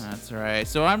 weeks. That's right.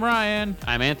 So I'm Ryan.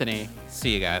 I'm Anthony.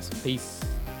 See you guys. Peace.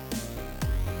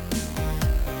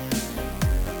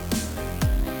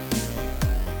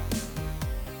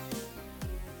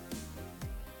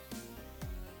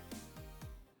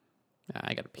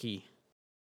 I gotta pee.